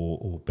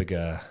or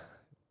bigger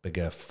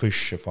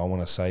fish, if I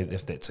want to say,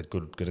 if that's a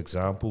good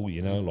example.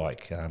 You know,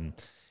 like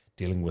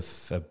dealing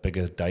with a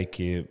bigger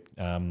daycare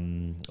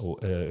or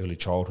early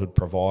childhood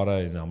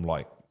provider, and I'm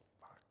like,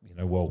 you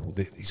know, well,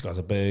 these guys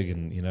are big,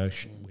 and you know,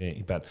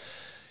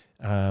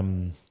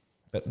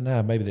 but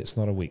no, maybe that's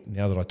not a weak.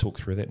 Now that I talk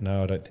through that,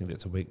 no, I don't think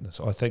that's a weakness.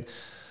 I think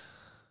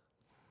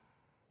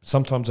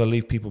sometimes I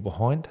leave people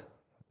behind.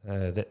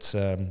 That's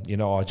you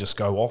know, I just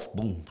go off,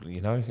 boom,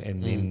 you know,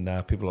 and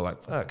then people are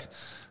like, fuck,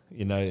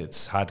 you know,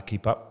 it's hard to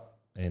keep up.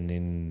 And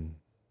then,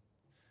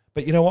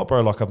 but you know what,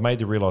 bro? Like I've made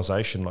the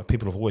realization. Like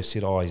people have always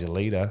said, "Oh, he's a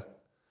leader,"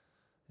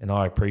 and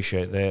I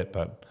appreciate that.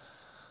 But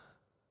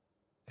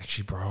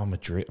actually, bro, I'm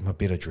a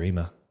better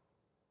dreamer.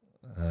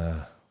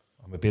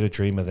 I'm a better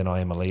dreamer than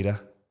I am a leader,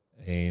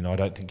 and I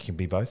don't think you can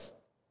be both.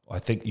 I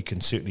think you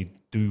can certainly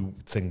do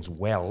things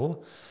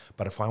well,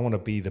 but if I want to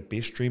be the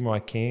best dreamer I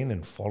can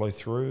and follow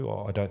through,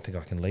 I don't think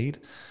I can lead.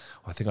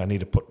 I think I need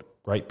to put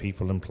great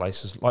people in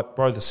places. Like,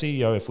 bro, the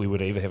CEO, if we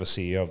would ever have a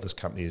CEO of this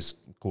company, is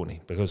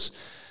Courtney, because,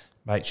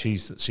 mate,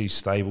 she's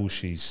stable.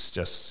 She's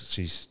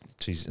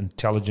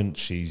intelligent.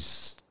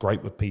 She's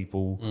great with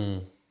people.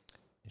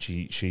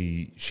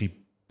 She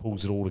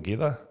pulls it all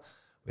together.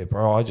 Where,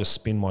 bro, I just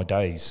spend my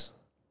days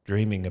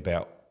dreaming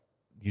about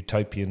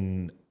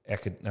utopian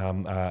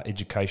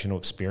educational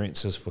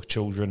experiences for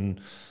children.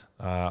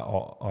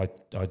 I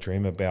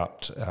dream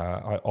about.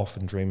 I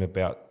often dream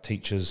about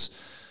teachers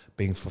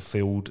being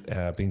fulfilled,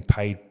 being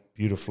paid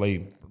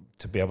beautifully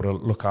to be able to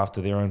look after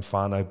their own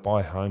whānau,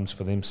 buy homes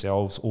for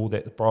themselves, all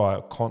that,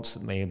 bro,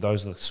 constantly. And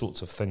those are the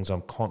sorts of things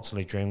I'm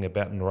constantly dreaming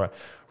about. And right,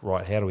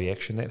 how do we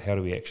action that? How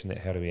do we action that?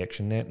 How do we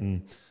action that?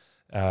 And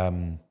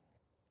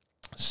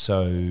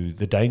so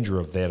the danger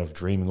of that, of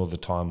dreaming all the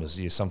time,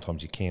 is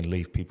sometimes you can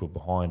leave people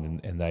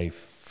behind and they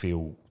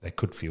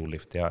could feel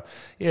left out.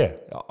 Yeah,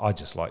 I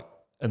just like,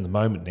 in the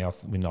moment now,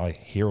 when I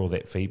hear all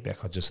that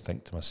feedback, I just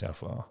think to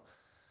myself, oh,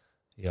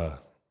 yeah,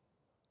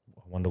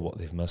 I wonder what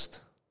they've missed.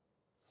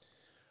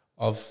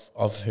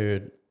 I've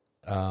heard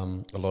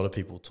a lot of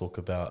people talk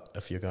about,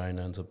 if you're going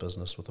into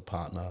business with a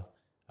partner,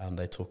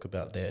 they talk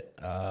about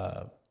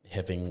that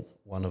having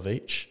one of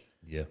each.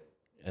 Yeah.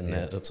 and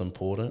that it's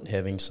important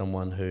having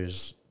someone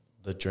who's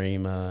the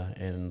dreamer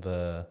and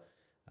the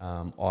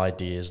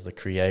ideas, the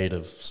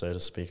creative, so to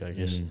speak, I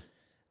guess,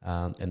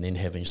 and then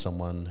having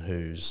someone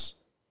who's,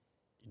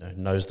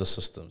 knows the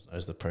systems,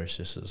 knows the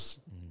processes,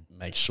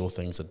 makes sure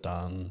things are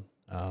done,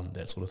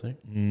 that sort of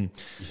thing.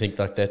 You think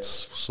like that's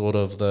sort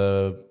of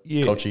the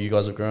culture you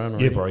guys have grown?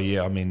 Yeah, bro.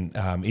 Yeah, I mean,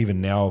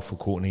 even now for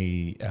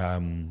Courtney,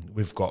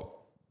 we've got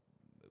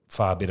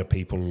far better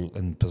people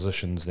in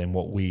positions than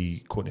what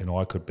Courtney and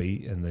I could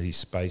be in these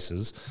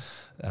spaces.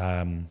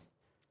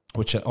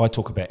 Which I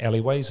talk about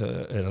alleyways.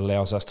 It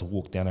allows us to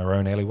walk down our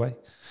own alleyway.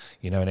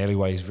 An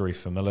alleyway is very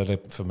familiar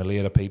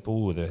to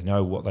people. They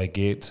know what they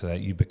get. That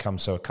you become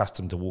so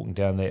accustomed to walking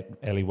down that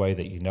alleyway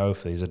that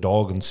if there's a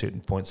dog in certain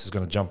points, it's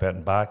going to jump out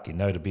and bark.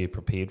 To be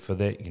prepared for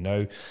that.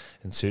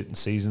 In certain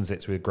seasons,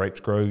 that's where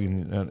grapes grow,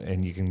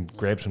 and you can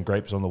grab some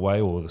grapes on the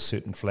way, or the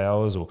certain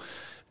flowers, or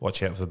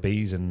watch out for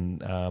bees,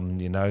 and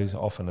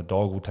often a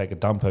dog will take a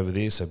dump over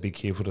there, so be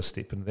careful to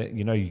step into that.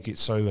 You get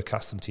so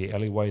accustomed to your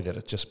alleyway that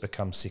it just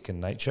becomes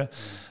second nature.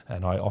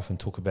 And I often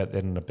talk about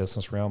that in the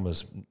business realm,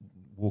 is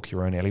walk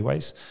your own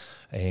alleyways,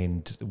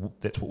 and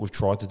that's what we've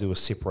tried to do, is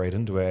separate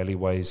into our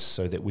alleyways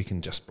so that we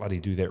can just bloody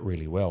do that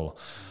really well.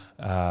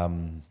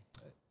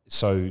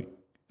 So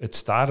it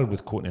started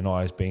with Courtney and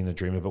I as being the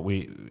dreamer, but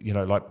we,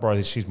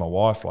 bro, she's my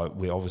wife,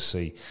 we're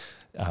obviously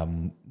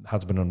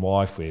husband and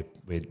wife, we're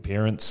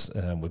parents,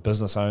 we're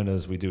business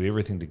owners, we do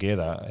everything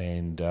together,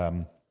 and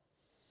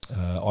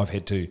I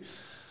had to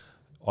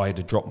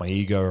drop my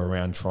ego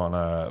around trying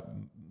to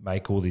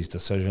make all these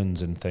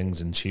decisions and things,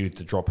 and she had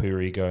to drop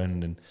her ego,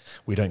 and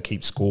we don't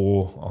keep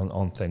score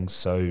on things.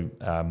 So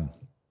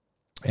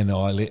and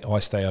I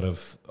stay out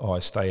of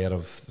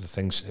the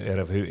things out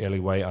of her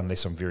alleyway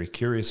unless I'm very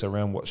curious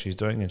around what she's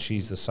doing, and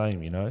she's the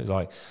same,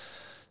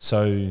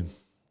 So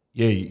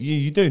yeah,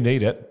 you do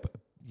need it.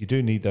 You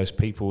do need those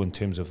people in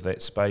terms of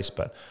that space,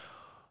 but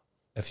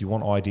if you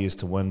want ideas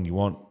to win, you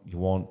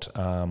want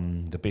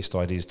the best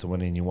ideas to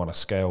win, and you want to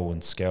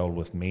scale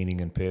with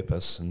meaning and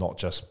purpose, and not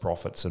just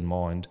profits in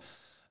mind.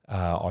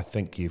 I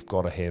think you've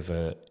got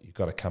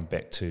to come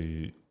back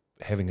to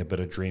having a bit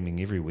of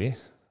dreaming everywhere.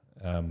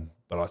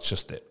 But it's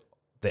just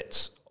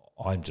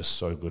I'm just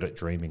so good at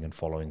dreaming and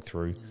following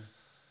through.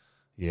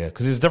 Yeah,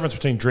 because there's a difference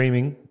between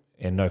dreaming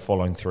and no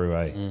following through.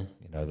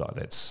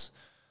 It's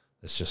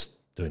just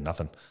doing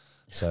nothing.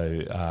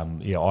 So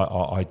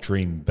I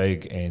dream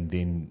big, and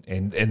then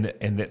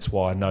and that's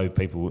why I know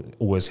people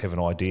always have an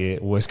idea,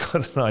 always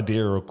got an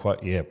idea or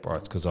quite. Yeah, bro,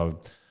 it's because I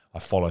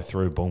follow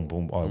through. Boom,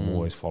 boom. I'm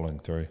always following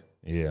through.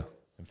 Yeah,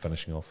 and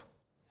finishing off.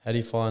 How do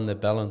you find the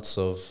balance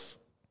of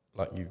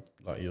like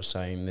you're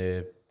saying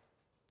there?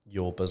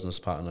 Your business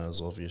partner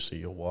is obviously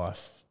your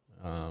wife.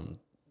 How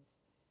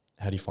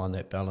do you find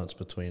that balance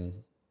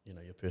between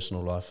your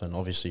personal life and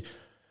obviously,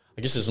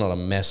 I guess there's not a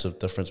massive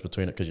difference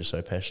between it because you're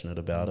so passionate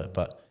about it,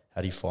 but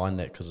how do you find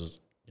that?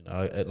 Because,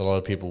 a lot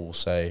of people will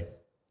say,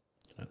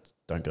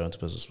 don't go into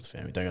business with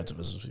family, don't go into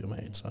business with your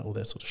mates, all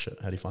that sort of shit.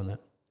 How do you find that?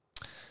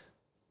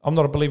 I'm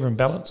not a believer in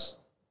balance.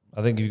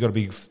 I think if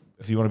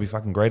you want to be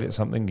fucking great at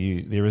something,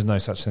 there is no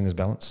such thing as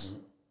balance.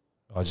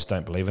 I just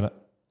don't believe in it.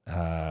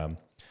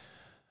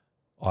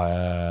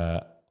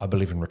 I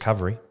believe in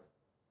recovery.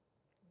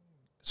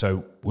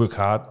 So work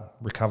hard,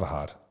 recover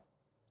hard.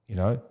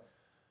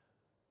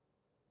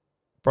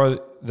 Bro,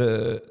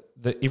 the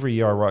every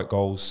year I write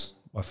goals.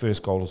 My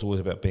first goal is always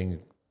about being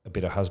a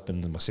better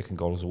husband, and my second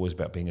goal is always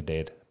about being a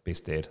dad,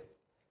 best dad.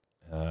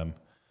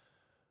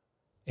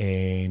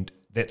 And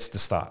that's the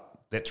start.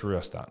 That's where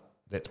I start.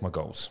 That's my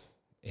goals.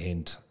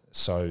 And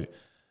so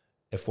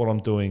if what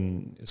I'm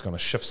doing is going to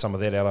shift some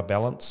of that out of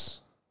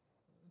balance,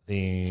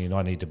 then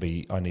I need to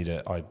be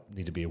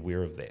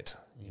aware of that,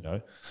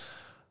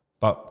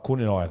 But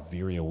Courtney and I are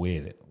very aware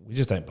that we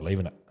just don't believe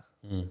in it.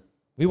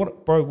 We want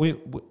it, bro. We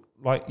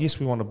yes,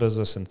 we want a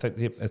business and think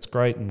it's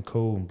great and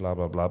cool and blah,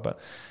 blah, blah. But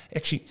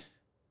actually,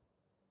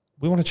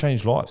 we want to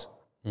change lives.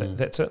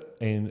 That's it.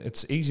 And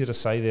it's easier to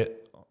say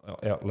that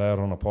out loud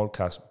on a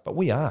podcast, but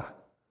we are.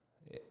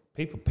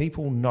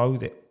 People know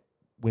that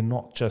we're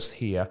not just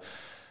here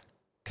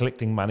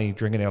collecting money,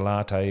 drinking our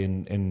latte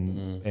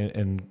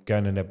and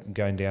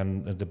going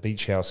down at the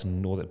beach house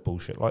and all that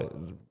bullshit.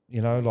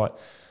 They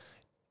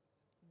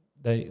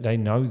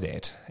know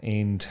that.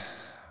 And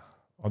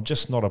I'm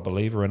just not a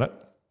believer in it.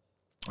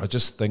 I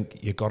just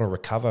think you got to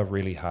recover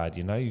really hard.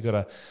 You got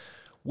to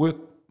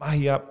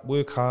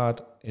work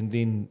hard, and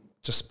then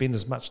just spend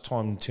as much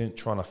time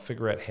trying to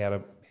figure out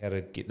how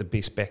to get the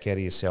best back out of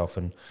yourself,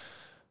 and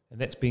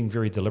that's being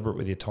very deliberate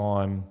with your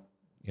time.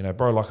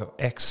 Bro, like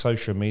axe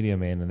social media,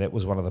 man, and that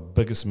was one of the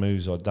biggest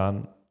moves I've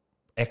done.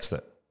 Axed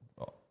it.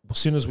 As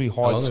soon as we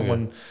hired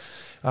someone,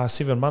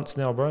 7 months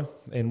now, bro.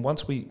 And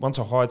once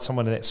I hired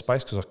someone in that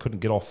space because I couldn't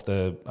get off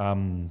the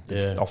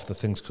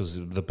things because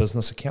of the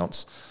business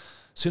accounts.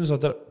 As soon as I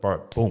did it, bro,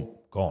 boom,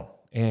 gone.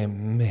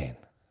 And man,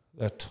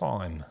 the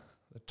time.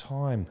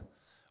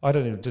 I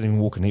didn't even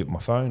walk in here with my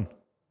phone.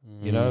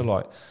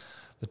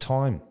 The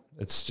time.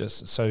 It's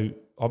just so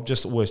I'm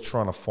just always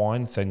trying to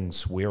find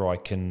things where I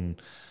can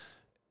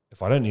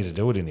if I don't need to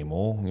do it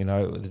anymore,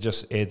 it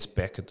just adds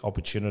back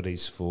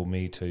opportunities for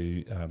me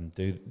to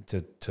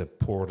to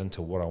pour it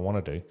into what I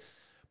want to do.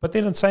 But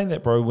then in saying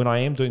that, bro, when I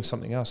am doing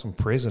something else, I'm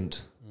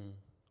present.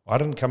 I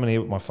didn't come in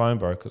here with my phone,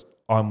 bro, because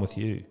I'm with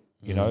you.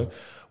 You know,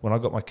 when I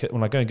go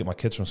and get my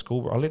kids from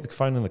school, bro, I leave the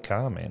phone in the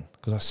car, man,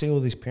 because I see all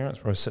these parents,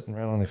 bro, sitting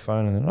around on their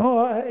phone and then,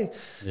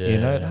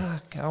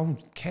 hey, I'll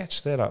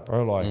catch that up,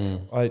 bro. Like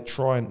I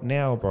try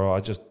now, bro.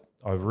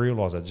 I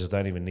realise I just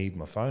don't even need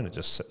my phone. It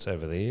just sits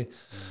over there.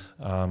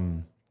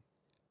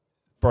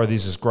 Bro,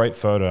 there's this great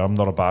photo. I'm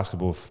not a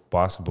basketball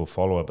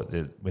follower, but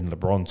when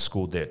LeBron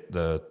scored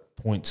the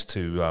points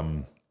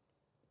to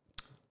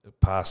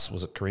pass,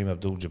 was it Kareem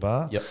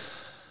Abdul-Jabbar? Yep.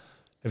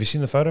 Have you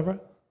seen the photo, bro?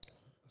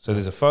 So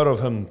there's a photo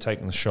of him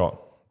taking the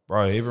shot.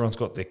 Bro, everyone's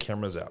got their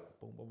cameras out.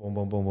 Boom, boom, boom,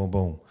 boom, boom, boom,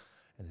 boom.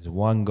 And there's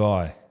one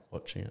guy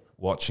watching it.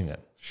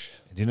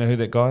 And do you know who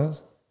that guy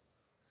is?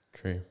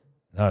 Kareem.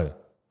 No.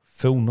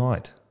 Phil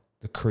Knight,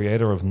 the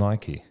creator of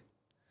Nike.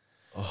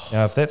 Oh.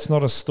 Now, if that's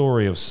not a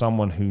story of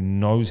someone who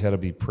knows how to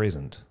be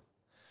present,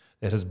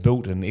 that has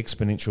built an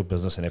exponential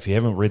business, and if you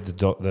haven't read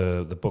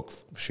the book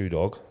Shoe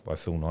Dog by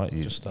Phil Knight,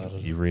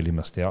 you really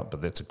missed out,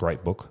 but that's a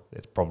great book.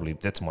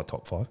 That's my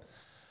top 5.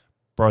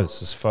 Bro, it's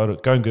this photo.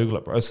 Go and Google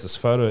it, bro. It's this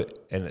photo,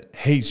 and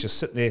he's just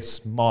sitting there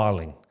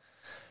smiling,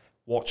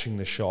 watching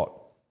the shot.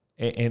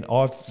 And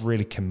I've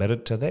really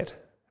committed to that.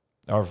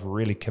 And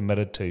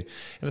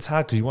it's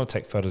hard because you want to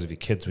take photos of your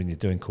kids when you're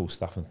doing cool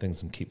stuff and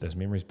things and keep those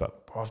memories,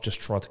 but bro, I've just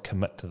tried to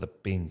commit to the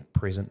being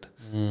present.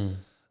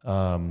 And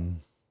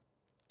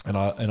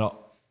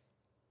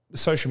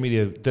social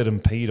media did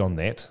impede on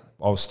that.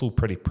 I was still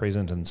pretty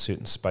present in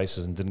certain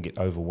spaces and didn't get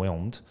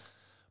overwhelmed.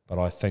 But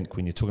I think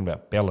when you're talking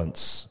about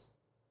balance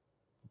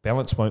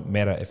won't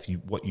matter if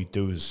what you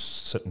do is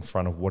sit in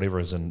front of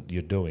whatever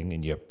you're doing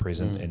and you're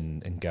present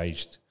and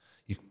engaged.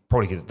 You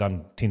probably get it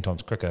done 10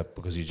 times quicker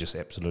because you're just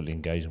absolutely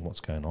engaged in what's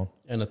going on.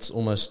 And it's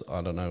almost,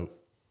 I don't know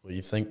what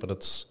you think, but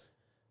it's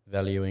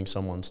valuing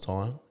someone's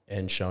time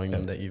and showing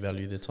them that you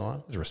value their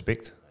time. It's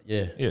respect.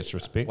 Yeah. Yeah, it's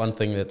respect. One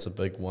thing that's a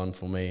big one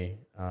for me,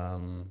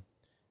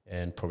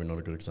 and probably not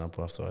a good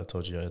example after I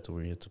told you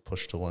we had to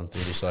push to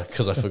 1:30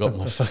 because I forgot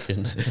my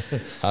fucking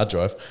hard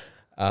drive.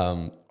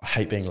 I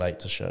hate being late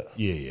to shit.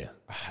 Yeah.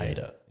 I hate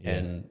it. Yeah.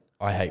 And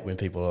I hate when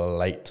people are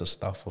late to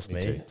stuff with me.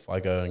 If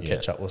I go and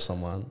catch up with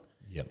someone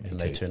and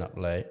they turn up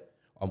late,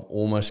 I'm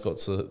almost got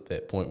to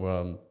that point where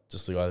I'm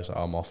just the guy that's like,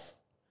 I'm off.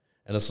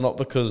 And it's not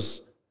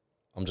because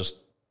I'm just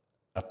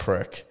a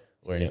prick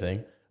or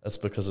anything. It's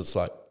because it's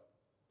like,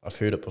 I've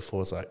heard it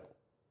before. It's like,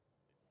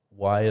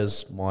 why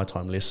is my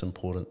time less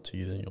important to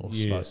you than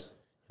yours? Yes.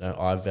 Like,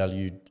 I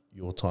valued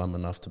your time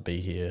enough to be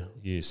here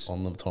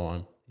on the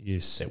time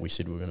that we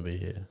said we were going to be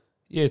here.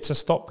 Yeah, it's a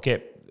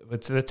stopgap.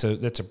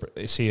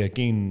 See,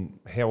 again,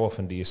 how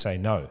often do you say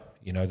no?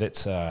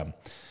 That's a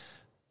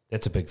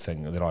big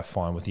thing that I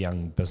find with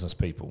young business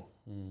people.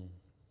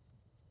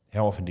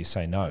 How often do you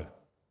say no?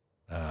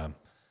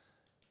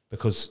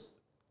 Because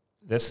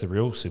that's the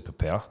real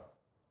superpower.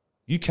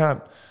 You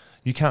can't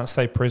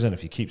stay present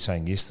if you keep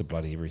saying yes to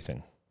bloody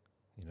everything.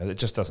 That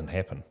just doesn't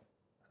happen.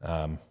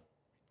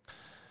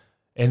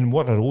 And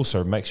what it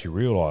also makes you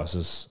realise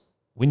is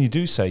when you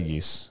do say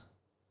yes,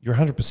 you're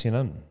 100%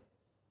 in.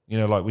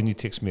 Like when you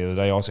text me the other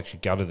day, I was actually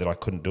gutted that I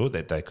couldn't do it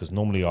that day because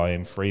normally I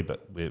am free,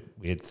 but I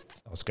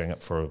was going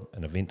up for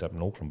an event up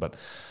in Auckland. But,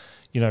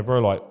 bro,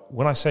 like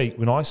when I say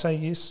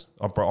yes,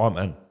 I'm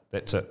in.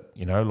 That's it.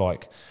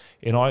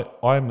 And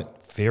I'm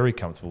very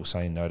comfortable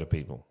saying no to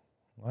people.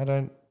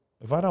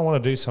 If I don't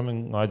want to do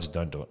something, I just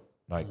don't do it.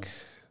 Like,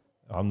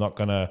 I'm not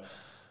going to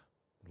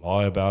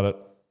lie about it.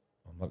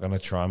 I'm not going to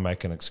try and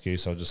make an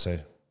excuse. I'll just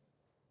say,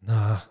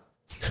 nah.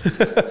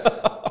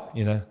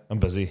 I'm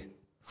busy.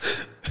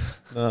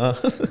 Nah.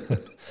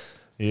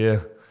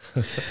 Yeah.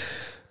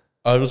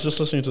 I was just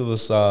listening to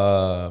this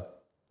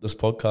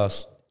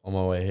podcast on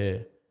my way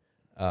here,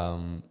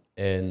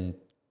 and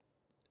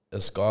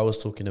this guy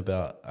was talking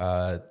about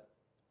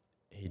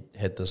he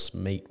had this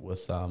meet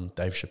with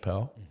Dave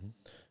Chappelle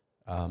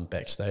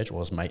backstage, or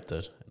his mate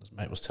did, and his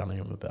mate was telling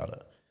him about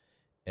it.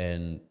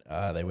 And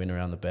they went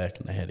around the back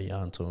and they had a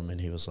yarn to him, and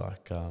he was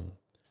like,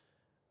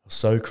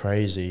 so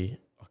crazy,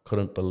 I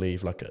couldn't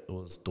believe, like it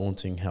was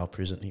daunting how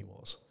present he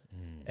was.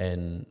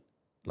 And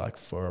like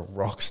for a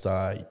rock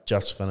star, he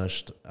just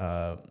finished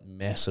a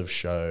massive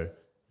show,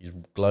 he's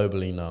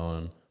globally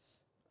known,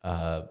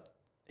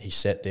 he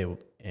sat there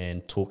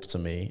and talked to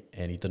me,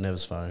 and he didn't have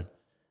his phone,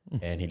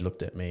 and he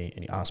looked at me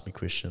and he asked me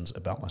questions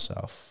about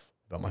myself,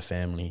 about my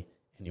family,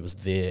 and he was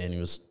there and he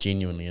was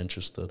genuinely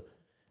interested.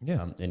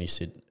 Yeah. And he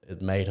said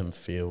it made him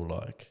feel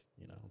like,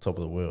 on top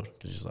of the world,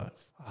 because he's like,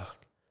 fuck,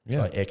 this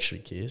guy actually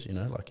cares,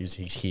 like he's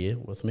here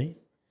with me.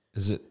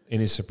 Is it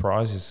any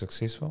surprise he's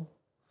successful?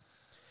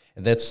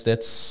 And that's where,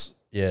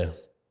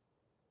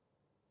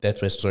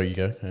 sorry, you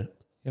go.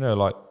 Yeah.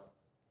 Like,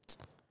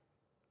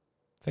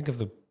 think of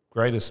the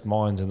greatest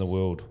minds in the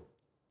world.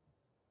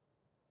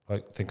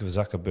 Like, think of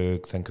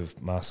Zuckerberg, think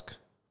of Musk.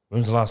 When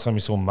was the last time you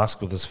saw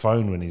Musk with his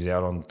phone when he's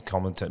out on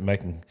comment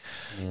making,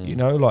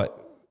 like,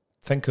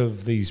 think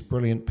of these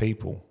brilliant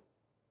people,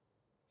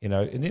 you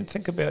know, and then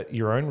think about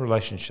your own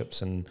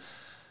relationships and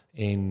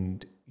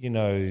you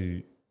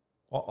know,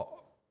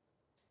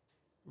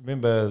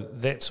 remember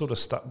that sort of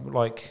stuff.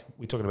 Like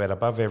we're talking about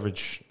above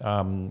average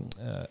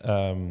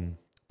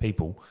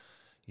people,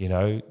 you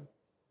know,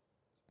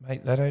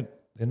 mate, they're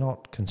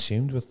not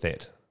consumed with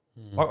that.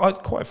 I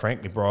quite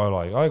frankly, bro,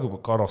 like I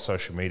got off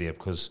social media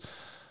because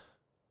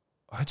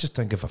I just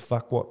don't give a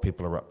fuck what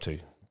people are up to.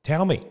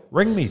 Tell me,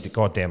 ring me,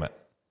 God damn it.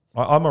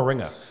 I'm a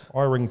ringer.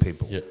 I ring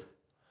people. Yeah.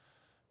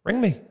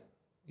 Ring me.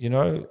 You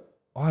know,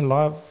 I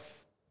love,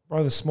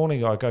 bro. This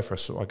morning I've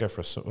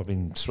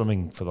been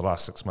swimming for the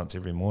last 6 months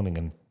every morning,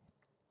 and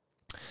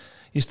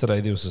yesterday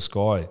there was this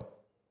guy.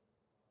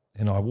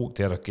 And I walked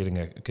out getting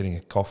a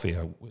coffee.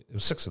 It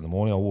was 6 a.m.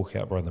 I walk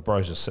out, bro, and the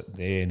bro's just sitting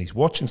there, and he's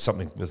watching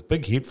something with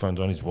big headphones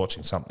on. He's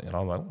watching something, and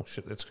I'm like, oh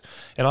shit, that's.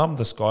 And I'm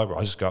this guy, bro.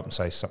 I just go up and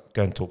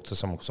go and talk to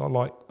someone because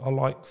I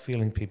like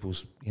feeling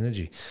people's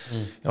energy.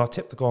 And I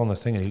tap the guy on the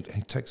thing, and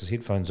he takes his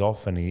headphones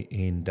off, and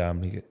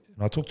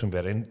I talked to him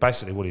about it. And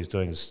basically, what he's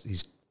doing is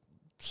he's,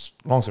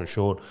 long story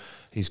short,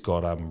 he's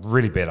got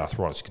really bad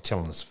arthritis. You could tell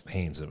in his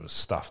hands it was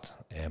stuffed,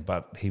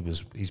 but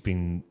he's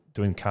been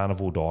doing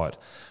carnivore diet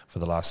for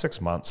the last 6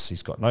 months.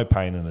 He's got no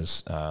pain in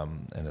his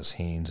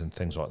hands and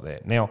things like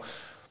that. Now,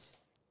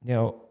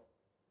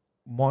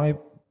 my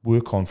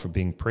work on for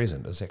being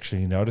present is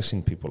actually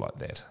noticing people like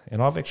that.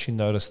 And I've actually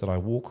noticed that I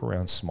walk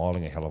around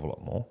smiling a hell of a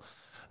lot more.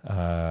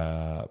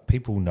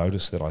 People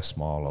notice that I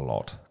smile a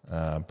lot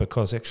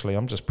because actually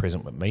I'm just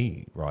present with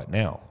me right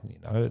now. You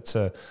know,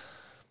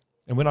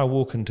 and when I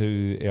walk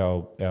into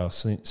our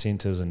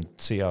centres and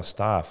see our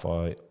staff,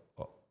 I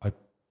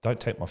don't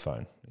take my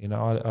phone. You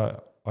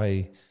know,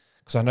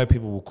 because I know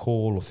people will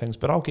call or things,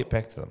 but I'll get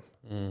back to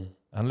them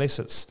unless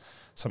it's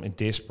something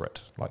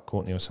desperate like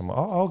Courtney or someone.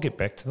 I'll get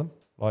back to them.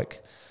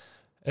 Like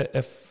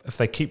if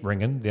they keep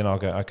ringing, then I'll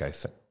go, okay,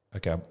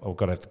 I've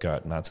got to have to go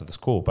out and answer this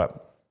call.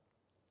 But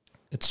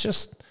it's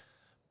just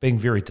being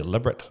very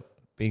deliberate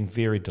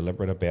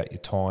about your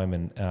time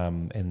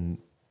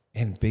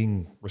and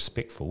being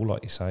respectful,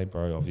 like you say,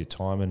 bro, of your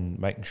time and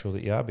making sure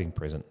that you are being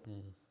present.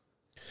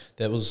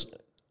 That was.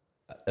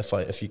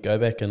 If you go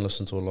back and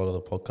listen to a lot of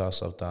the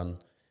podcasts I've done,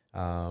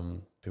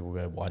 people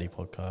go Whitey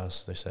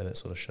podcasts, they say that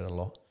sort of shit a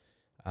lot.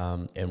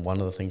 And one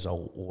of the things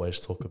I'll always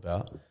talk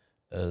about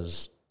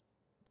is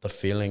the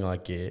feeling I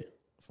get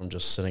from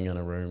just sitting in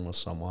a room with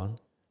someone.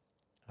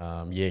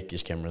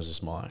 There's cameras, there's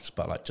mics,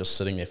 but like just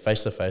sitting there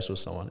face to face with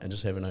someone and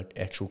just having an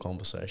actual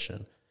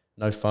conversation.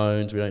 No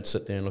phones, we don't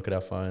sit there and look at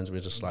our phones, we're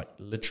just like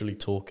literally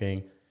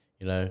talking.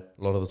 You know,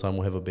 a lot of the time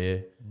we'll have a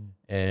beer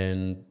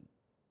and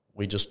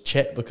we just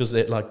chat because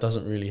that like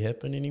doesn't really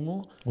happen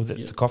anymore. Well,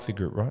 that's the coffee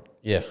group, right?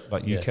 Yeah.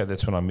 Like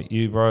that's when I met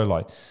you, bro.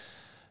 Like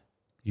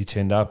you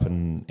turned up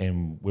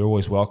and we're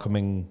always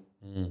welcoming.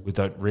 We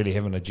don't really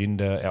have an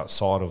agenda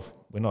outside of,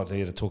 we're not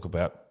there to talk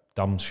about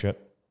dumb shit,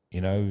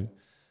 you know.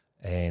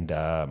 And,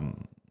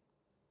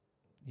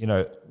 you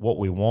know, what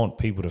we want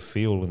people to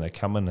feel when they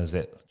come in is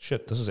that,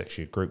 shit, this is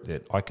actually a group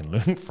that I can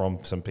learn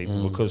from some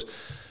people because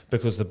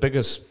the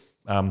biggest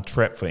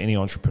trap for any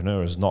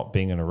entrepreneur is not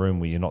being in a room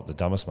where you're not the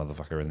dumbest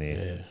motherfucker in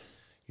there. Yeah.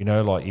 You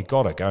know, like you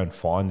got to go and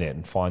find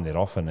that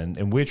often.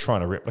 And we're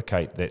trying to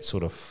replicate that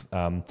sort of,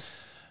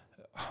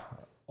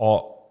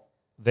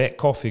 that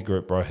coffee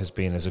group, bro, has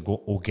been as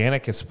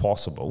organic as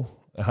possible.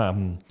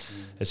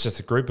 It's just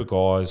a group of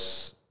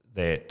guys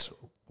that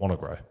want to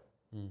grow.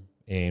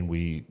 And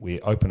we're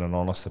open and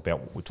honest about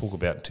what we talk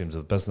about in terms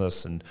of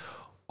business. And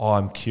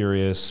I'm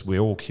curious. We're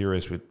all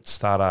curious. We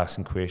start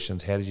asking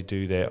questions. How did you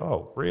do that?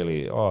 Oh,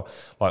 really? Oh,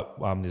 like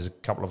there's a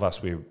couple of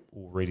us. We're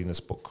all reading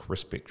this book,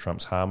 Respect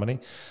Trumps Harmony,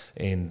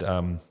 and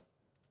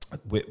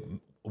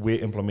we're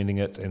implementing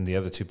it. And the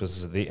other two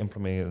businesses, they're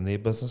implementing it in their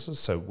businesses.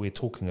 So we're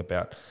talking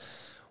about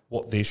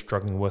what they're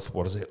struggling with.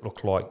 What does it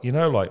look like? You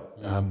know, like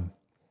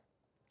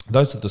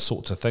those are the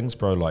sorts of things,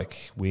 bro.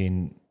 Like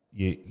when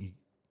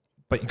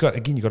but you got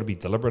to be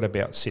deliberate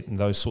about setting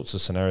those sorts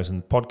of scenarios,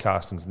 and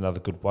podcasting is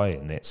another good way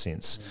in that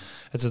sense.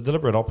 It's a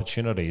deliberate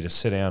opportunity to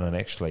sit down and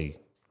actually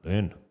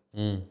learn.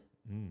 Going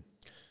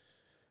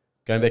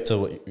back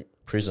to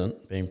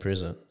being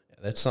present,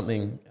 that's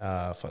something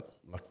for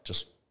like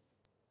just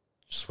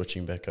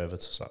switching back over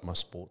to like my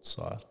sports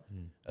side.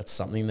 It's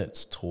something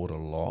that's taught a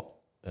lot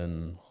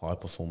in high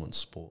performance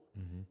sport,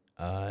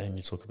 and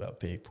you talk about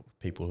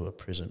people who are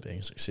present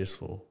being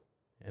successful,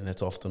 and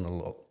that's often a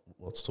lot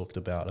what's talked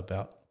about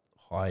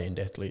high-end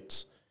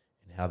athletes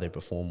and how they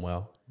perform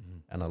well,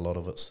 and a lot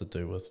of it's to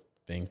do with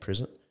being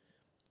present.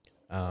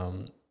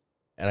 And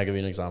I'll give you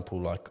an example,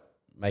 like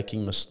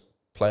making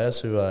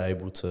players who are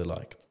able to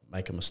like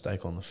make a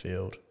mistake on the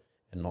field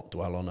and not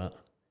dwell on it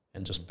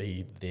and just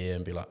be there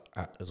and be like,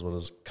 as well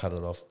as cut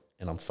it off,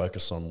 and I'm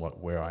focused on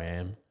where I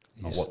am,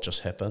 not what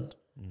just happened.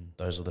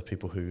 Those are the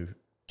people who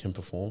can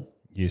perform.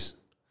 Yes.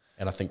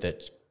 And I think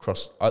that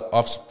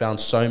I've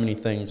found so many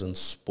things in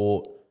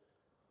sport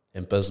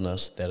and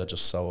business that are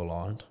just so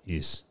aligned.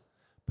 Yes,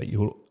 but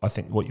I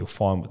think what you'll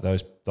find with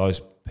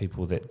those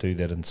people that do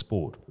that in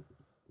sport,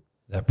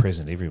 they're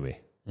present everywhere.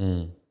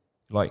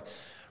 Like,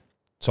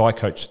 so I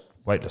coached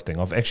weightlifting.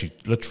 I've actually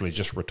literally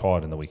just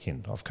retired in the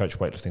weekend. I've coached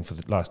weightlifting for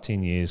the last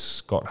 10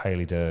 years, got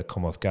Haley to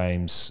Commonwealth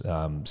Games.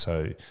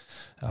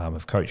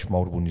 I've coached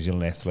multiple New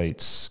Zealand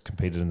athletes,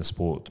 competed in the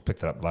sport,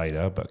 picked it up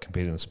later, but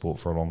competed in the sport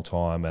for a long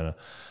time. And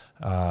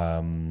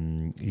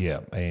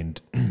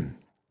and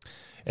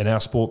in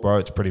our sport, bro,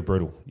 it's pretty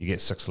brutal. You get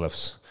 6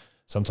 lifts.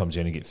 Sometimes you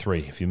only get 3.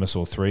 If you miss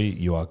all 3,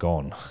 you are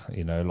gone.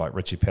 You know, like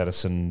Richie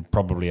Patterson,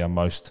 probably our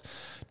most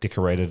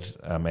decorated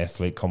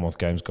athlete, Commonwealth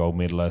Games gold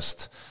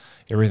medalist,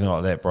 everything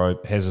like that, bro,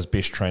 has his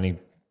best training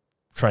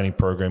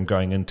program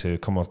going into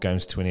Commonwealth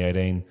Games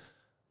 2018.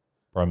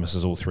 Bro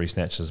misses all 3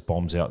 snatches,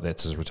 bombs out,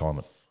 that's his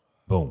retirement.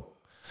 Boom.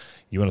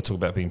 You want to talk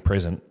about being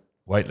present?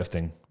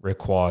 Weightlifting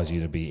requires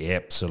you to be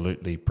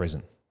absolutely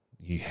present.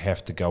 You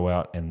have to go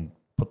out and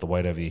put the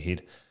weight over your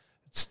head.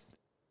 It's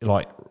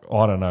like,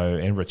 I don't know,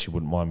 and Richie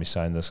wouldn't mind me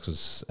saying this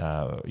because,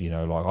 I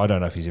don't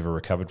know if he's ever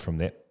recovered from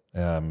that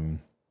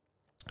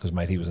because,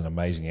 mate, he was an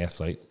amazing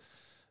athlete.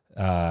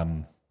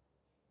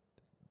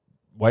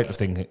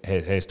 Weightlifting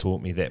has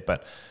taught me that,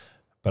 but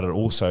it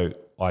also,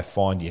 I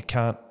find you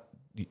can't,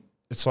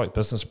 it's like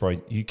business,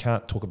 bro. You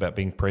can't talk about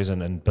being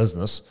present in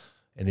business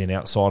and then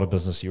outside of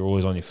business you're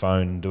always on your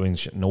phone doing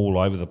shit and all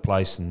over the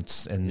place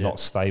and not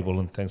stable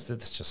and things.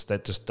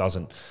 That just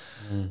doesn't.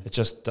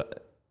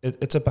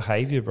 It's a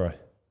behaviour, bro.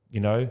 You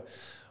know,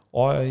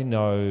 I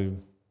know.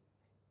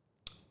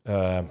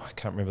 I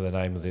can't remember the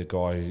name of the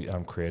guy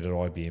who created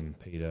IBM,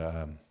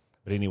 Peter.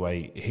 But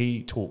anyway,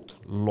 he talked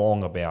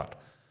long about.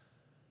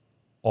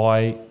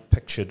 I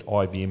pictured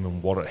IBM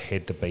and what it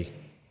had to be.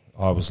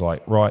 I was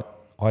like, right,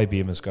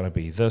 IBM is going to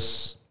be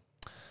this.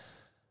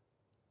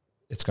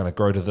 It's going to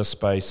grow to this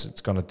space.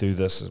 It's going to do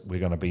this. We're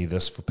going to be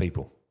this for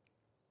people.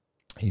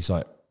 He's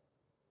like,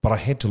 but I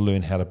had to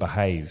learn how to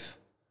behave.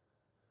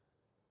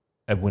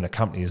 And when a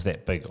company is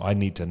that big, I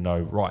need to know,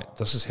 right,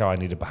 this is how I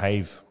need to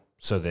behave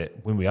so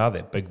that when we are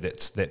that big,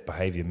 that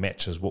behavior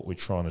matches what we're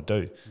trying to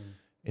do.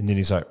 And then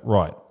he's like,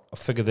 right, I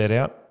figured that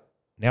out.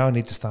 Now I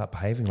need to start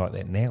behaving like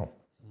that now.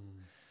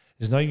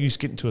 There's no use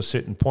getting to a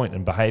certain point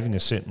and behaving a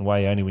certain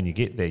way only when you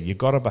get there. You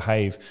got to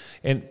behave.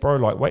 And, bro,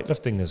 like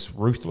weightlifting is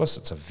ruthless.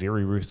 It's a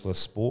very ruthless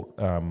sport.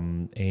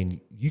 And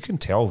you can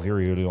tell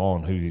very early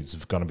on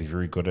who's going to be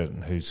very good at it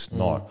and who's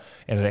not.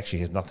 And it actually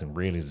has nothing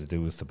really to do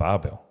with the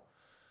barbell.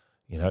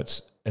 You know,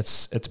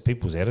 it's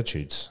people's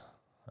attitudes.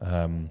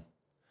 And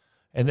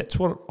that's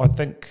what I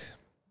think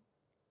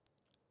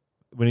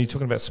when you're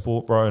talking about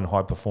sport, bro, and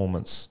high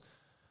performance,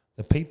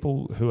 the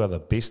people who are the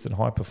best in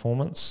high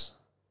performance,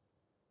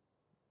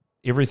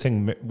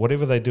 everything,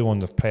 whatever they do on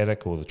the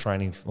paddock or the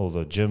training or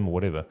the gym or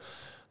whatever,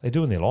 they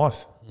do in their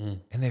life.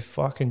 And they're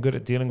fucking good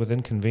at dealing with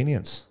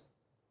inconvenience.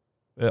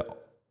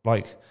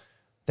 Like,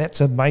 that's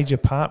a major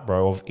part,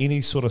 bro, of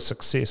any sort of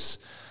success.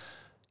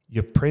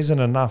 You're present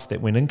enough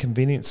that when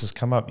inconveniences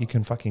come up, you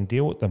can fucking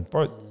deal with them.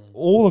 Bro,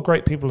 all the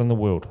great people in the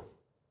world,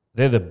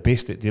 they're the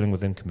best at dealing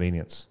with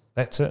inconvenience.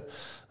 That's it.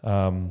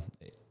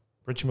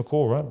 Richie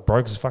McCaw, right?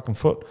 Broke his fucking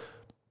foot.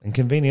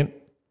 Inconvenient.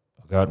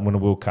 I'll go out and win a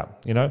World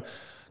Cup, you know?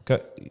 Go,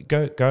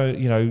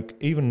 you know,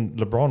 even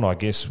LeBron, I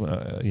guess,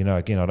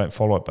 again, I don't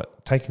follow it,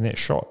 but taking that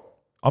shot,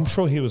 I'm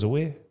sure he was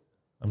aware.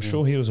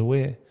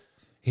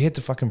 He had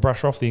to fucking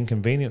brush off the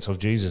inconvenience of,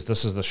 Jesus,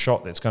 this is the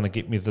shot that's going to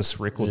get me this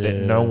record that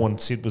no one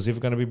said was ever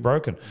going to be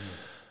broken.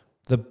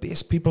 The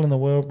best people in the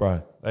world,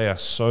 bro, they are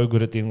so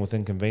good at dealing with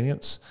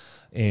inconvenience.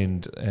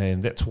 And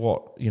that's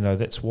what,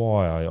 that's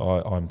why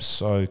I'm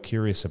so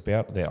curious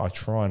about that. I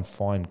try and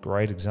find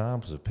great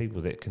examples of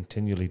people that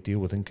continually deal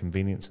with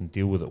inconvenience and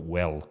deal with it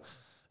well.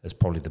 Is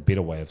probably the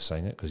better way of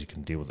saying it, because you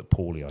can deal with it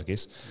poorly, I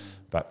guess.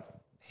 But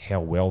how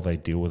well they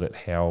deal with it,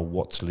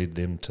 what's led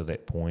them to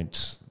that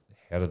point,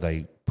 how do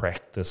they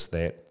practice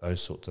that,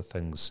 those sorts of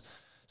things.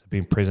 So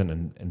being present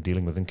and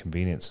dealing with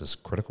inconvenience is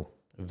critical.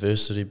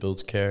 Adversity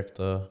builds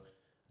character.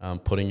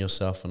 Putting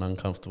yourself in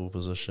uncomfortable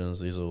positions,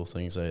 these are all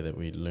things that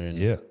we learn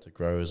to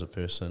grow as a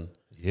person.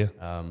 Yeah.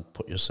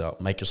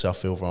 Make yourself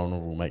feel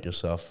vulnerable, make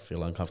yourself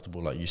feel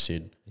uncomfortable, like you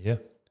said. Yeah.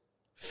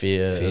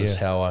 Fear is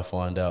how I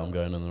find out I'm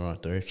going in the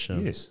right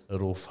direction. Yes.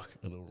 It all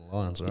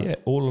aligns, right? Yeah,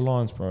 all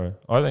aligns, bro.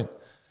 I think,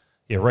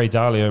 Ray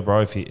Dalio,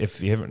 bro,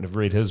 if you haven't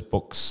read his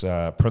books,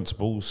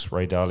 Principles,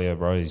 Ray Dalio,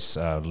 bro, he's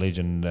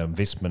legend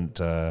investment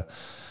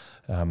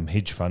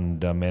hedge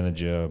fund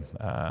manager.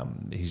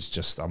 He's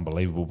just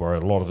unbelievable, bro.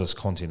 A lot of his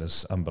content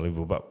is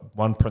unbelievable. But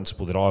one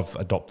principle that I've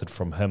adopted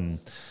from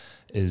him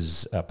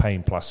is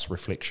pain plus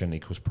reflection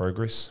equals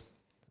progress.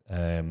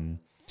 There's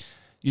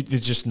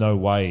just no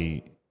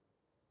way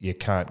you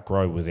can't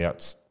grow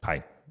without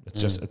pain. It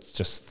just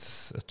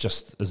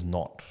is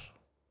not.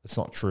 It's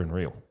not true and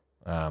real.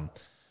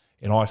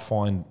 And I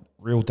find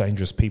real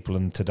dangerous people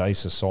in today's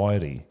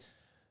society,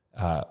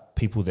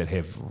 people that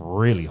have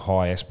really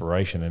high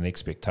aspiration and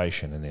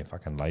expectation, and they're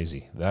fucking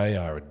lazy. They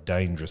are a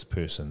dangerous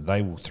person.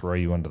 They will throw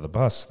you under the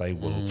bus. They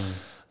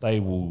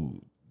will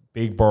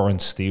beg, borrow,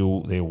 and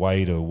steal their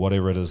way to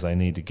whatever it is they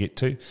need to get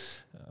to.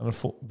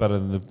 But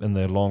in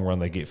the long run,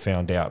 they get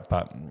found out.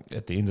 But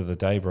at the end of the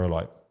day, bro,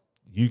 like,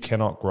 You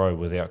cannot grow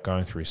without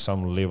going through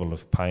some level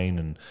of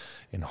pain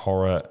and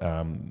horror,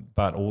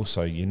 but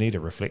also you need to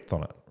reflect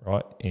on it,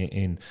 right?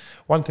 And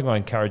one thing I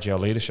encourage our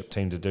leadership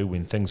team to do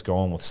when things go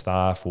on with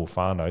staff or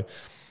whānau,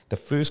 the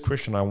first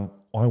question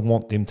I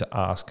want them to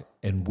ask,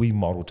 and we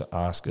model to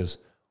ask, is,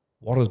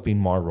 what has been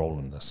my role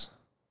in this?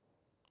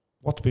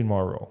 What's been my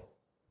role?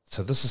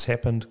 So this has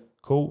happened,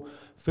 cool.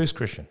 First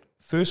question,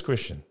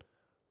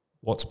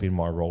 what's been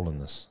my role in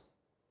this?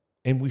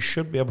 And we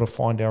should be able to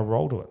find our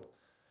role to it.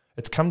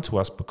 It's come to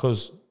us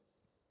because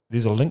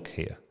there's a link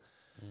here.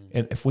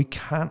 And if we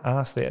can't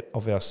ask that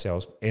of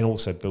ourselves and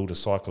also build a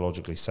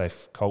psychologically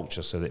safe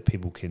culture so that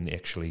people can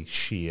actually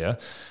share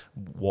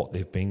what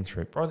they've been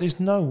through, bro, there's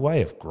no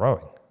way of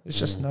growing. There's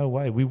just no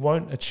way. We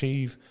won't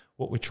achieve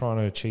what we're trying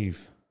to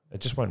achieve.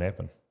 It just won't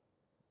happen.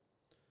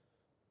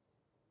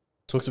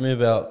 Talk to me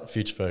about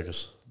Future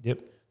Focus. Yep.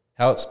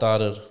 How it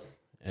started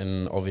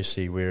and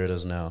obviously where it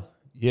is now.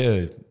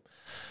 Yeah,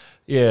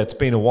 it's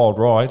been a wild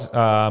ride.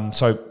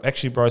 So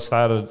actually, bro,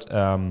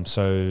 started,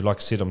 so like I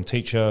said, I'm a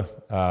teacher.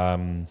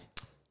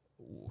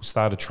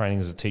 Started training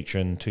as a teacher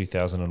in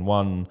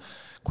 2001.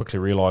 Quickly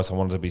realised I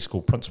wanted to be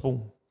school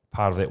principal.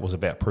 Part of that was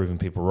about proving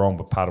people wrong,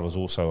 but part of it was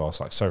also I was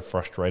like so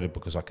frustrated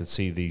because I could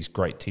see these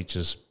great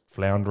teachers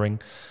floundering.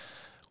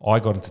 I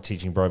got into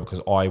teaching, bro, because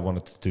I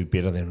wanted to do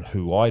better than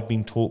who I'd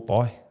been taught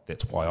by.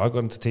 That's why I got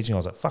into teaching. I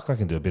was like, fuck, I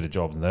can do a better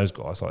job than those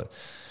guys. Like,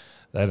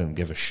 they didn't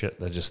give a shit.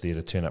 They're just there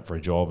to turn up for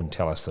a job and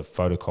tell us to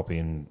photocopy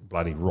and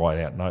bloody write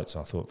out notes.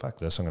 And I thought, fuck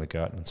this, I'm going to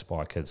go out and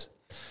inspire kids.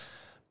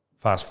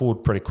 Fast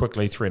forward pretty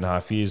quickly,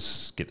 3.5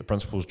 years, get the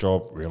principal's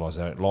job, realise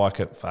I don't like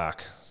it,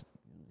 fuck,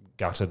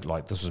 gutted,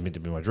 like this was meant to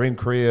be my dream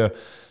career,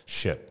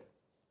 shit.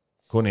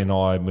 Courtney and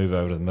I move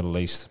over to the Middle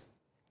East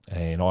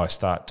and I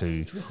start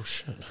to,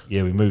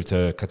 we moved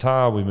to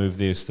Qatar, we moved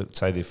there,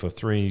 stay there for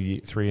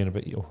 3 and a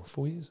bit,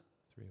 4 years?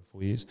 3 or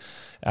 4 years.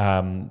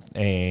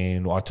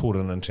 And I taught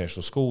at an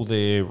international school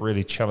there,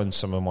 really challenged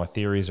some of my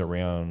theories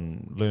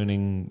around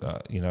learning,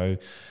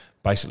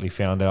 basically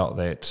found out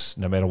that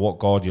no matter what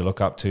God you look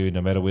up to,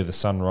 no matter where the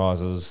sun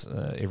rises,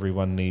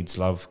 everyone needs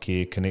love,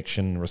 care,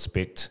 connection,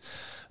 respect,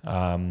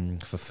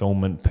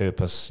 fulfillment,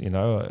 purpose,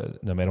 no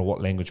matter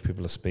what language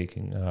people are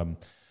speaking.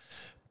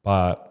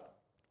 But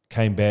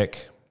came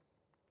back,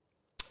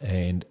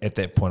 and at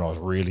that point I was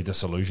really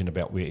disillusioned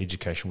about where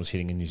education was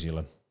heading in New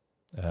Zealand.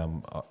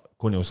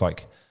 Courtney was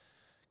like,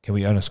 can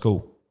we own a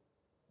school?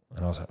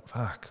 And I was like,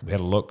 fuck. We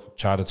had a look.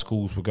 Chartered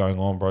schools were going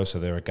on, bro, so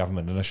they're a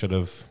government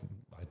initiative.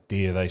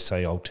 Dare they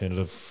say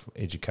alternative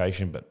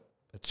education, but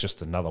it's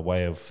just another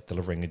way of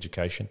delivering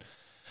education.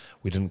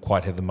 We didn't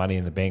quite have the money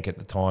in the bank at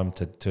the time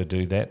to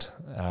do that,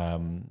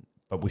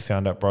 but we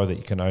found out, bro, that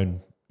you can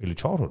own early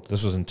childhood.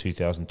 This was in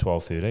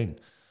 2012-13,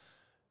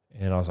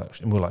 and I was like,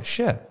 and we were like,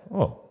 shit,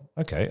 oh,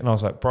 okay. And I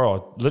was like, bro,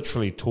 I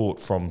literally taught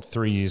from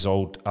 3 years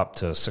old up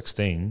to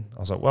 16. I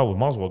was like, well, we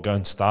might as well go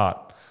and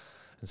start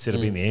instead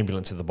of being the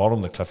ambulance at the bottom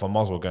of the cliff. I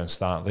might as well go and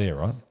start there,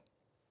 right?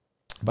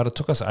 But it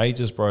took us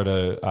ages, bro,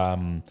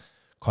 to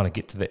kind of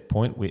get to that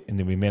point, and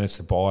then we managed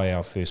to buy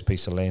our first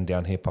piece of land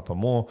down here,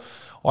 Papamoa.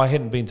 I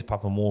hadn't been to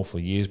Papamoa for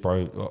years,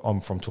 bro. I'm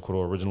from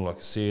Tukoroa original, like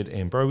I said,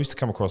 and bro, we used to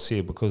come across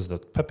here because the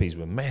pippies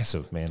were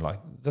massive, man. Like,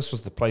 this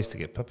was the place to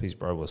get pippies,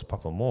 bro, was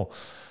Papamoa.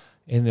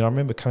 And then I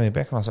remember coming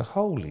back and I was like,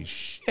 holy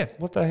shit,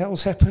 what the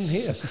hell's happened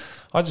here?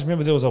 I just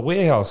remember there was a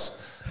warehouse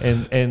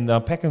and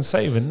pack and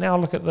save, and now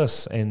look at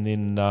this. And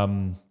then,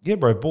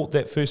 bro, bought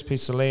that first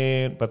piece of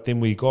land, but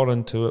then we got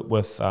into it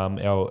with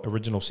our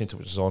original centre,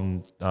 which is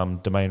on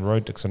Domain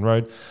Road, Dixon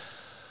Road.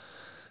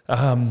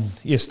 Opened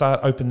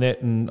that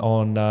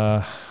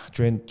on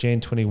Jan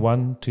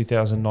 21,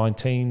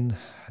 2019.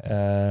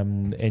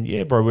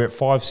 Bro, we're at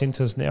 5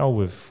 centres now.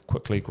 We've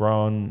quickly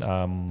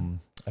grown.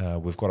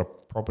 We've got a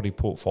property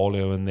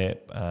portfolio in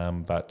that,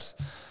 but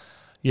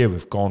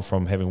we've gone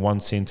from having one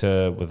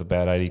centre with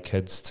about 80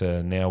 kids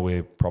to now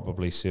we're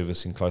probably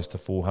servicing close to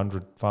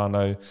 400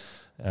 whānau.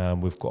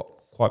 We've got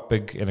quite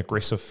big and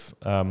aggressive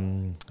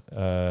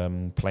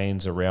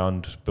plans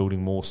around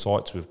building more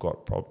sites. We've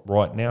got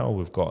right now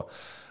we've got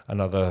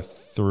another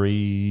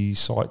 3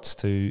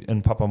 sites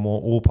in Papamoa,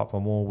 all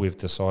Papamoa. We've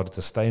decided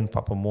to stay in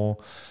Papamoa.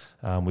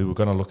 We were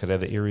going to look at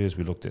other areas.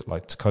 We looked at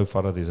like Te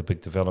Kaupara. There's a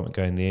big development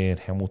going there in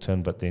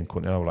Hamilton, but then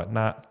Courtney and I were like,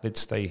 nah, let's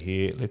stay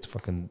here. Let's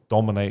fucking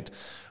dominate.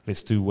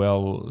 Let's do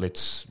well.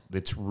 Let's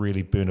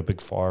really burn a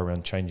big fire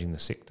around changing the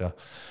sector.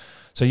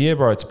 So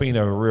bro, it's been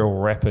a real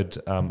rapid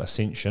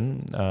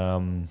ascension.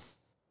 But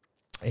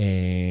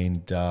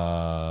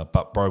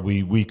bro,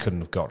 we couldn't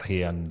have got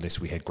here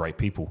unless we had great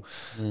people.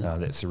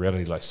 That's the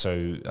reality. Like,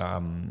 so,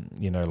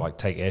 like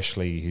take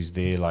Ashley, who's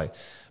there, like,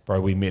 bro,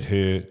 we met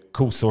her.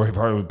 Cool story,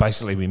 bro.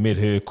 Basically, we met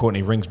her.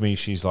 Courtney rings me.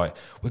 She's like,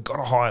 we've got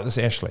to hire this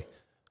Ashley.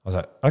 I was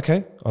like,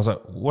 okay. I was like,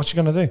 what's she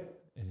going to do?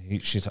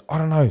 And she's like, I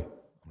don't know.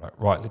 I'm like,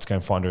 right, let's go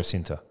and find her a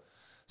centre.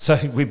 So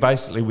we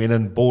basically went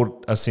and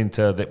bought a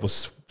centre that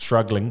was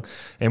struggling,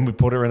 and we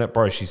put her in it,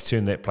 bro. She's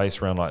turned that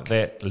place around like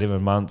that,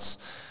 11 months.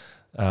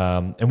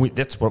 And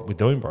that's what we're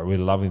doing, bro. We're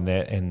loving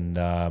that. And,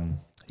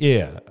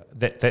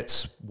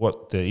 that's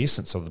what the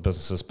essence of the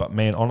business is. But,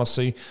 man,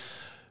 honestly,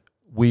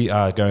 we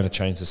are going to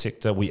change the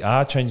sector. We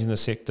are changing the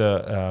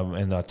sector,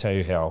 and I'll tell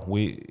you how.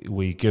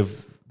 We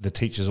give the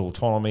teachers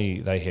autonomy.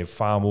 They have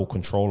far more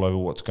control over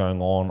what's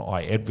going on.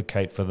 I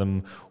advocate for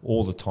them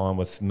all the time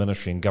with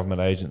ministry and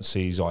government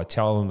agencies. I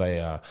tell them they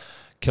are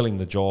killing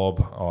the job.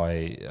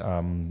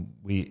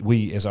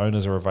 We as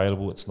owners are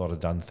available. It's not a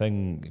done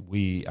thing.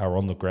 We are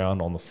on the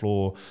ground, on the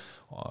floor.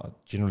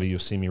 Generally, you'll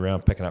see me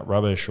around picking up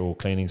rubbish or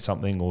cleaning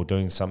something or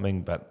doing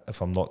something. But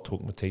if I'm not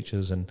talking with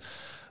teachers, and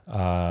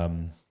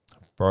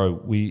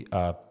bro, we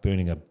are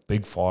burning a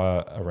big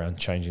fire around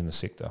changing the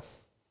sector.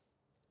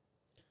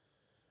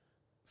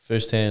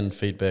 First-hand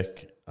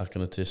feedback, I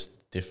can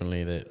attest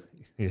definitely that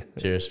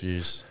Terrace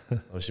Views,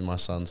 obviously my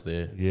son's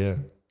there. Yeah.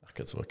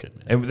 It's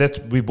wicked, man.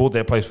 And we bought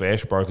that place for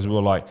Ash, bro, because we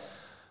were like,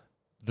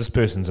 this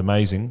person's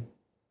amazing.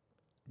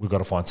 We've got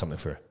to find something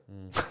for her.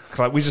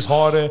 Like, we just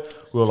hired her.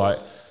 We were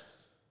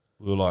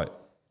like,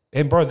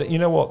 and bro, you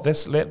know what?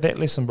 That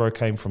lesson, bro,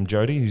 came from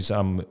Jody, who's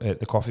at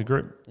the coffee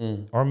group.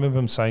 I remember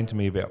him saying to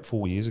me about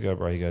 4 years ago,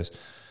 bro, he goes,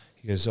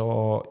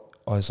 oh,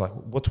 I was like,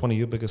 what's one of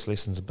your biggest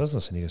lessons in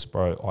business? And he goes,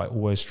 bro, I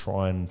always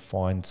try and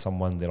find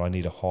someone that I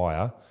need to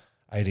hire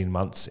 18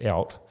 months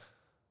out,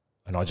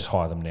 and I just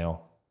hire them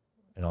now.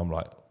 And I'm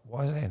like,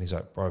 why is that? And he's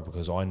like, bro,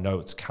 because I know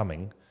it's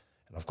coming,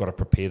 and I've got to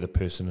prepare the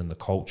person and the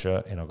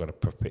culture, and I've got to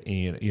prepare,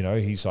 you know,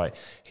 he's like,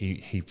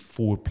 he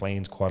forward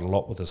plans quite a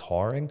lot with his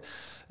hiring,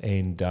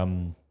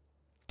 and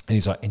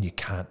he's like, and you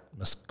can't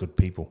miss good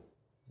people.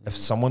 If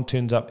someone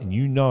turns up and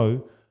you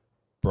know,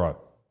 bro,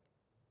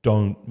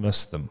 don't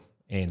miss them.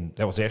 And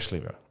that was Ashley,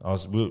 bro.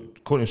 We were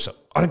calling him,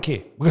 I don't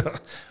care. We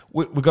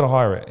got to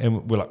hire her.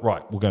 And we're like,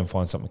 right, we'll go and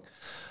find something.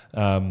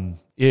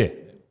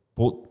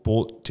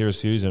 Bought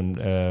Terrace Views,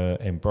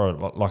 and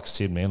bro, like I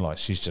said, man, like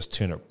she's just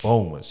turned it,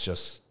 boom, it's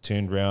just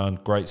turned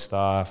around. Great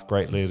staff,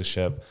 great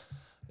leadership.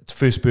 It's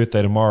first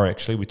birthday tomorrow,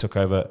 actually. We took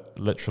over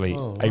literally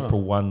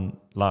April 1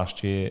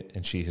 last year,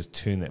 and she has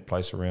turned that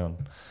place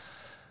around.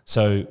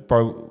 So,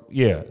 bro,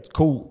 yeah,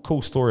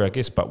 cool story, I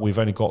guess, but we've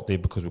only got there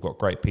because we've got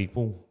great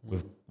people.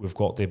 We've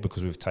got there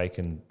because we've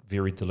taken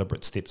very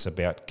deliberate steps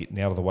about getting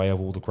out of the way of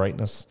all the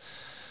greatness.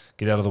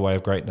 Get out of the way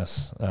of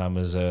greatness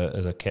is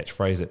a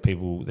catchphrase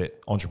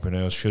that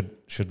entrepreneurs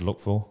should look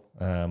for,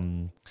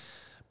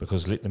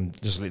 because let them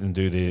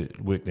do their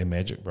work, their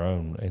magic,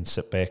 bro, and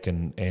sit back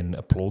and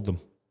applaud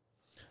them.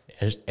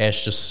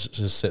 Ash just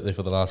sat there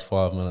for the last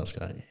 5 minutes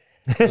going,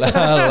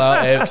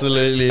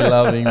 absolutely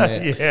loving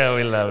that. Yeah,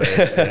 we love it.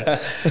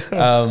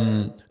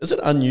 Yeah. Is it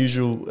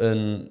unusual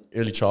in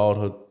early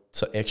childhood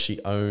to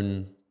actually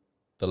own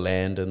the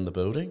land and the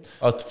building?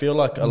 I feel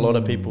like a lot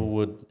of people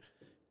would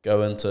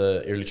go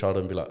into early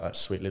childhood and be like, oh,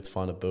 sweet, let's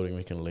find a building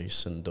we can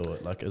lease and do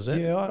it. Like, is it?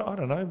 Yeah, I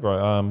don't know,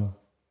 bro.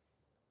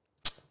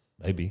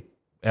 Maybe.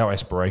 Our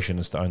aspiration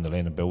is to own the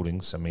land and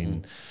buildings. I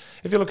mean,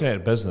 if you're looking at a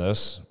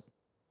business,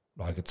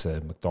 like it's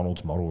a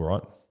McDonald's model,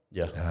 right?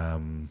 Yeah.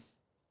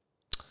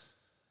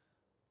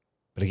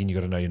 But again, you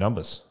got to know your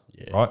numbers,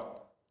 right?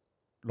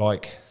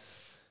 Like,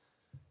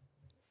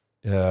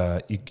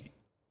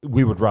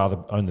 we would rather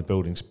own the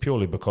buildings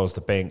purely because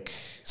the bank.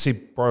 See,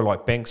 bro,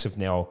 like banks have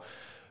now.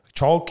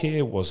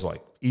 Childcare was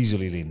like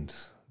easily lend.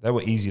 They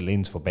were easy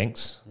lends for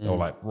banks. They were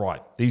like, right,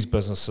 these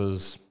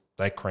businesses,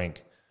 they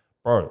crank.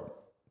 Bro,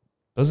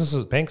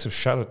 banks have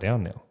shut it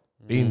down now.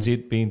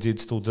 BNZ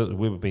still does,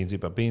 we were BNZ,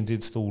 but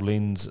BNZ still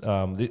lends.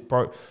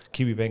 Bro,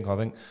 Kiwi Bank, I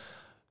think.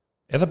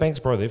 Other banks,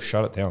 bro, they've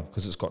shut it down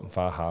because it's gotten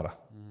far harder.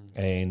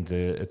 And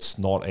it's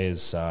not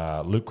as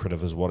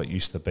lucrative as what it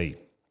used to be.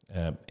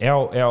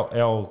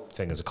 Our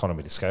thing is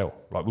economy to scale.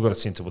 Like, we've got a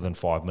centre within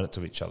 5 minutes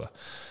of each other.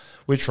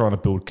 We're trying to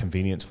build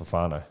convenience for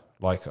whānau.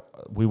 Like,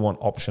 we want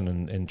option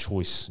and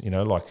choice,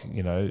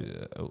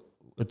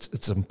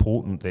 it's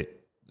important that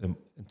in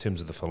terms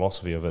of the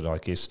philosophy of it, I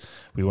guess,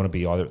 we want to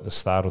be either at the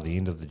start or the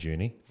end of the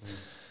journey.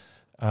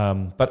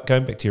 But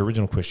going back to your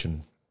original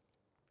question,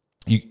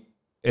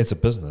 as a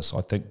business,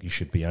 I think you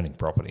should be owning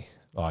property,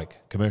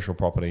 like commercial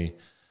property,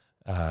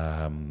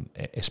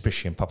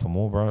 especially in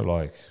Papamoa, bro.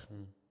 Like,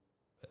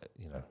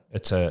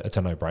 it's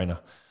a no-brainer.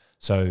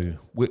 So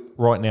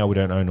right now we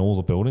don't own all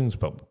the buildings,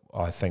 but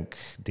I think,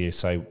 dare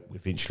say,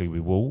 eventually we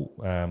will.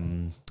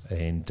 And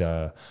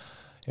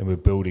we're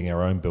building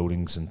our own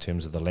buildings in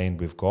terms of the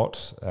land we've got.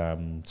 So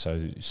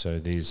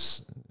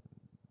there's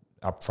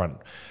upfront.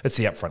 It's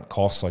the upfront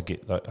costs, I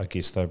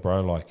guess, though, bro.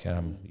 Like,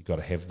 you got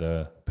to have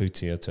the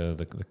putia to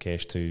the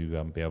cash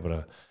to be able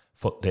to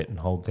foot that and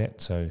hold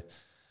that. So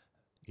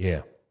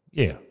yeah.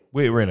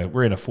 We're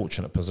in a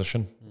fortunate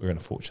position.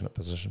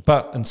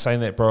 But in saying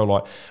that, bro,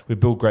 like, we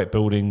build great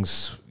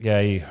buildings.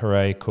 Yay,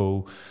 hooray,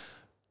 cool.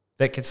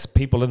 That gets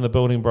people in the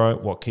building, bro.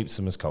 What keeps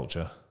them is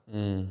culture.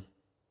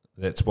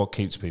 That's what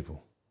keeps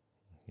people.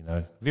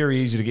 Very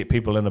easy to get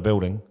people in a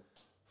building.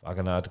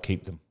 Fucking hard to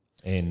keep them.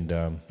 And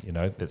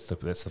that's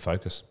the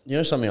focus.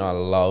 Something I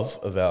love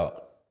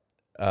about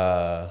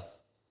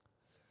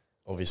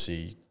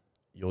obviously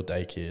your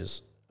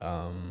daycares.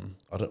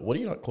 What do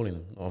you like calling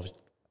them?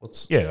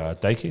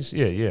 Daycares.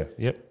 Yeah.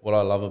 Yep. What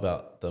I love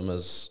about them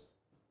is,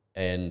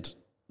 and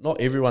not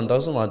everyone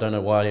does them. I don't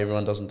know why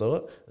everyone doesn't do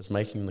it. Is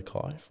making the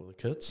kai for the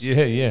kids. Yeah.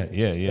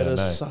 That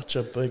is such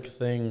a big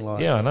thing.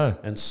 Like, I know.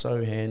 And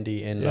so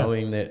handy. And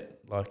knowing that,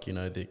 like, you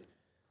know,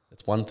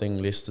 it's one thing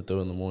less to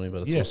do in the morning,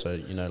 but it's also,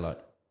 you know, like,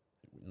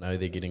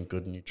 they're getting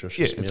good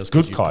nutritious meals. It's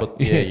good kai.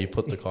 You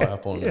put the kai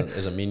up on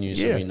as a menu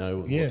so we know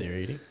what they're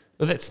eating.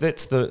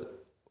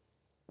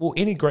 Well,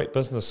 any great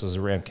business is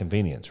around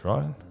convenience,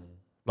 right?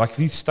 Like if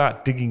you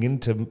start digging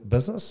into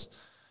business,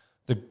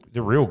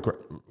 the real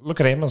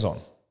look at Amazon,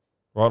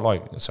 right?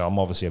 Like, so I'm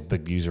obviously a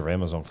big user of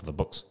Amazon for the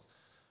books,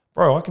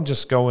 bro. I can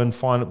just go and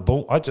find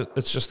it.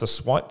 It's just a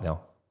swipe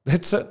now.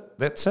 That's it.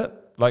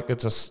 Like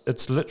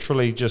it's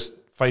literally just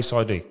Face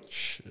ID.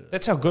 Shit.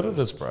 That's how good it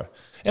is, bro.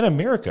 In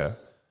America,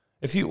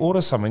 if you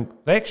order something,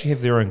 they actually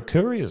have their own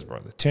couriers, bro.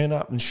 They turn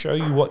up and show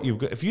you what you've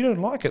got. If you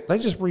don't like it, they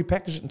just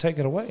repackage it and take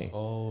it away.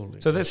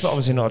 So that's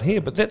obviously not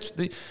here, but that's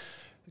the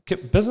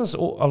business. A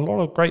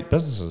lot of great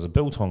businesses are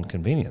built on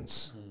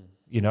convenience,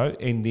 you know.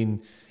 And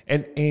then,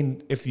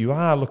 and if you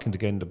are looking to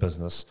get into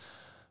business,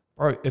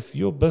 bro, if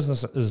your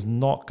business is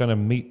not going to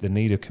meet the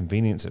need of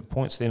convenience at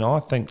points, then I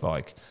think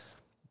like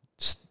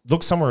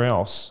look somewhere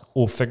else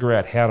or figure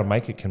out how to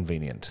make it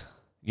convenient.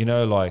 You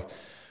know, like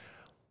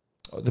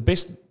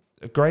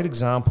a great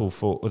example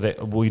for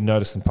that we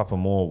noticed in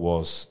Papamoa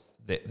was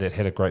that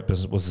had a great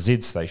business was the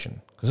Z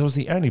station, because it was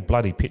the only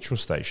bloody petrol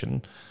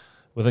station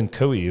within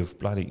Kui of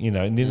bloody, you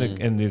know, and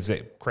then and there's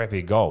that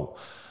crappy goal.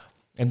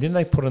 And then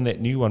they put in that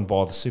new one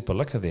by the Super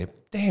Liquor there.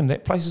 Damn,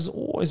 that place is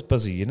always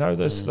busy, you know.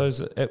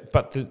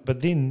 But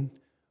then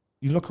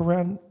you look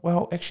around,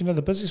 well, actually, no,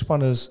 the busiest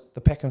one is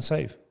the Pack and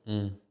Save.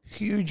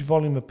 Huge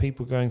volume of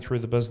people going through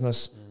the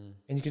business,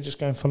 and you can just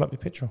go and fill up your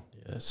petrol.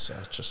 Yeah, it's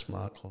such a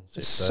smart concept.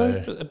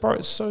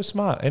 It's so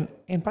smart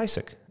and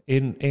basic.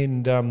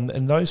 And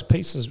those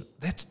pieces,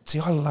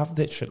 I love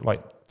that shit,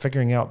 like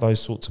figuring out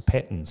those sorts of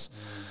patterns.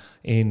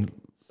 And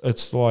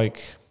it's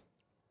like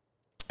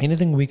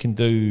anything we can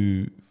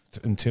do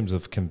in terms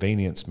of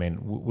convenience, man,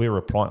 we're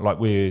applying. Like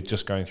we're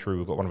just going through,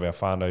 we've got one of our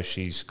whānau,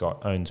 she's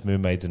owns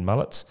Mermaids and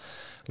Mullets,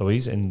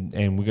 Louise, and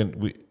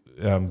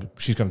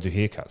she's going to do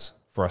haircuts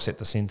for us at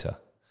the centre.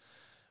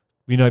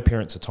 We know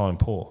parents are time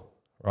poor,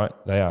 right?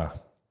 They are.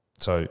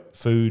 So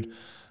food,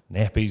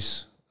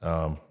 nappies,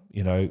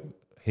 you know,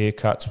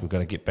 haircuts. We're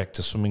going to get back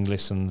to swimming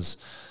lessons.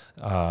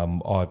 I've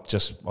got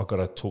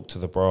to talk to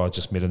the bro I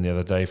just met him the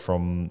other day for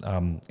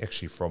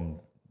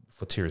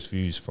Terrace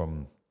Views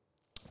from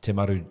Te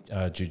Maru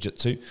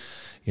Jiu-Jitsu.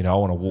 You know, I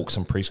want to walk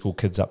some preschool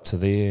kids up to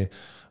there.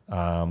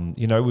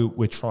 You know,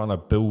 we're trying to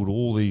build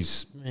all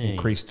these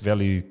increased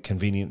value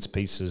convenience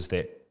pieces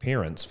that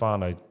parents,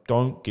 whānau,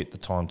 don't get the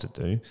time to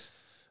do.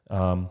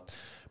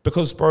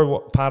 Because, bro,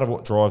 part of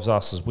what drives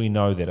us is we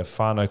know that if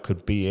whānau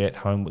could be at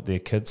home with their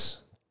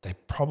kids, they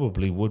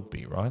probably would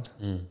be, right?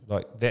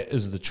 Like, that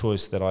is the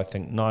choice that I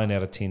think 9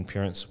 out of 10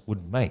 parents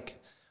would make.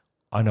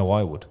 I know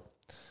I would.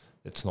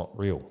 It's not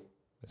real.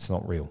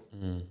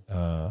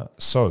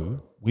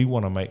 So we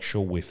want to make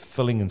sure we're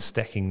filling and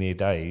stacking their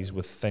days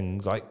with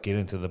things like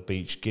getting to the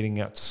beach, getting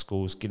out to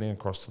schools, getting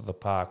across to the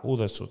park, all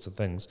those sorts of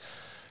things.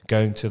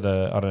 Going to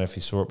I don't know if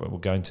you saw it, but we're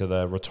going to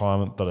the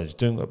retirement village.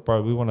 Doing it,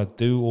 bro, we want to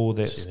do all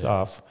that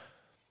stuff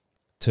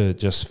to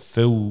just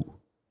fill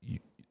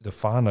the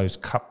whānau's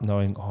cup,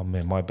 knowing, oh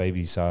man, my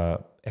babies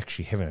are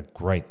actually having a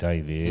great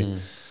day there.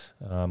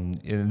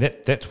 And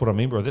that's what I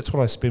mean, bro. That's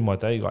what I spend my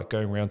day like,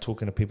 going around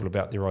talking to people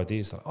about their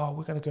ideas. Like, oh,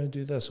 we're going to go and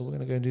do this, or we're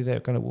going to go and do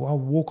that. We're going to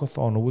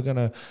walk-a-thon, or we're going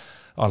to.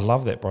 I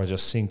love that, bro.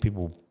 Just seeing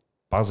people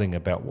buzzing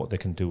about what they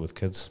can do with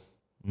kids.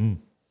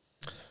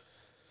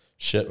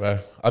 Shit, bro.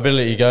 I better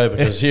let you go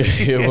because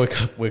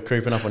we're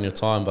creeping up on your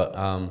time. But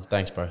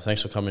thanks, bro.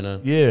 Thanks for coming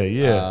in.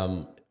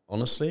 Yeah.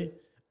 Honestly,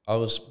 I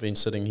was been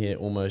sitting here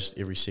almost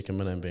every second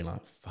minute and being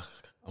like, fuck,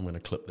 I'm going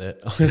to clip that.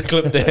 I'm going to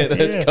clip that.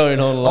 That's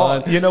going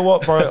online. Oh, you know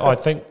what, bro? I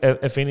think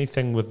if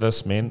anything with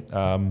this, man,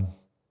 and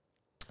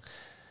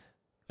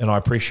I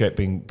appreciate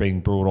being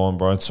brought on,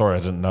 bro. And sorry I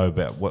didn't know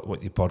about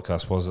what your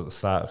podcast was at the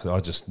start, because I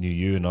just knew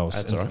you and I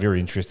was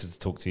very interested to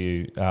talk to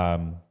you.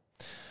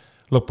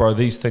 Look, bro,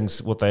 these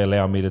things, what they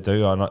allow me to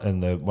do,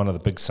 and one of the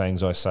big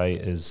sayings I say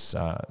is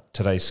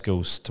today's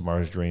skills,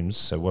 tomorrow's dreams.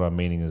 So what I'm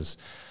meaning is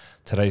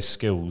today's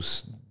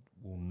skills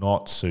will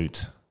not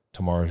suit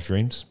tomorrow's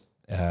dreams.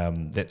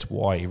 That's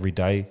why every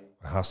day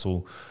I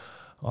hustle,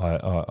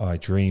 I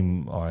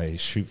dream, I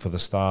shoot for the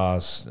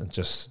stars, and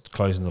just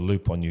closing the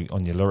loop on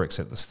your lyrics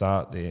at the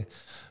start there.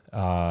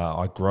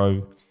 I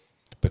grow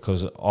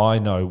because I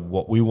know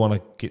what we want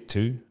to get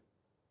to.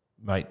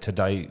 Mate,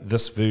 today,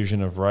 this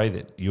version of Ray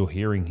that you're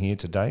hearing here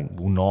today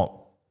will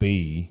not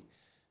be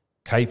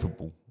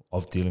capable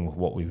of dealing with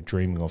what we're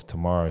dreaming of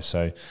tomorrow.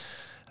 So,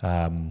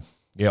 I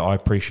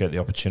appreciate the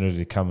opportunity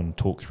to come and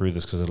talk through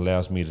this because it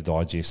allows me to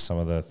digest some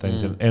of the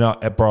things.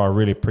 Bro, I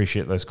really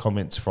appreciate those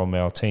comments from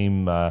our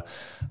team. I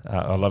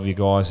love you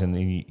guys, and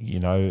you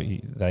know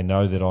they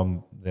know that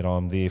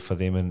I'm there for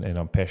them, and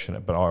I'm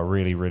passionate. But I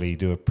really, really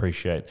do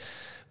appreciate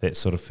that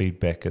sort of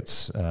feedback.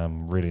 It's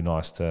really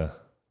nice to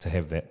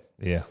have that.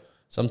 Yeah.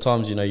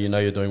 Sometimes, you know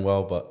you're doing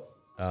well, but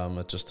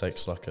it just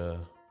takes like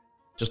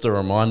just a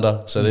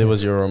reminder. So there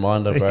was your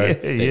reminder, bro,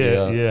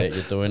 that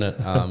you're doing it.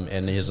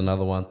 And here's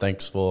another one.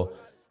 Thanks for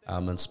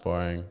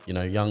inspiring,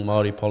 young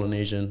Māori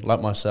Polynesian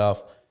like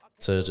myself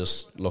to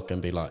just look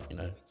and be like,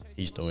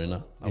 he's doing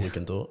it and we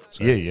can do it.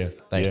 So,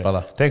 thanks,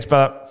 brother. Thanks,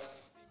 brother.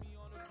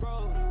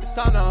 It's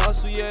time to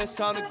hustle, it's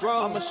time to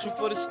grow. I'ma shoot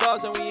for the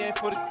stars and we aim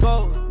for the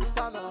gold. It's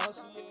time to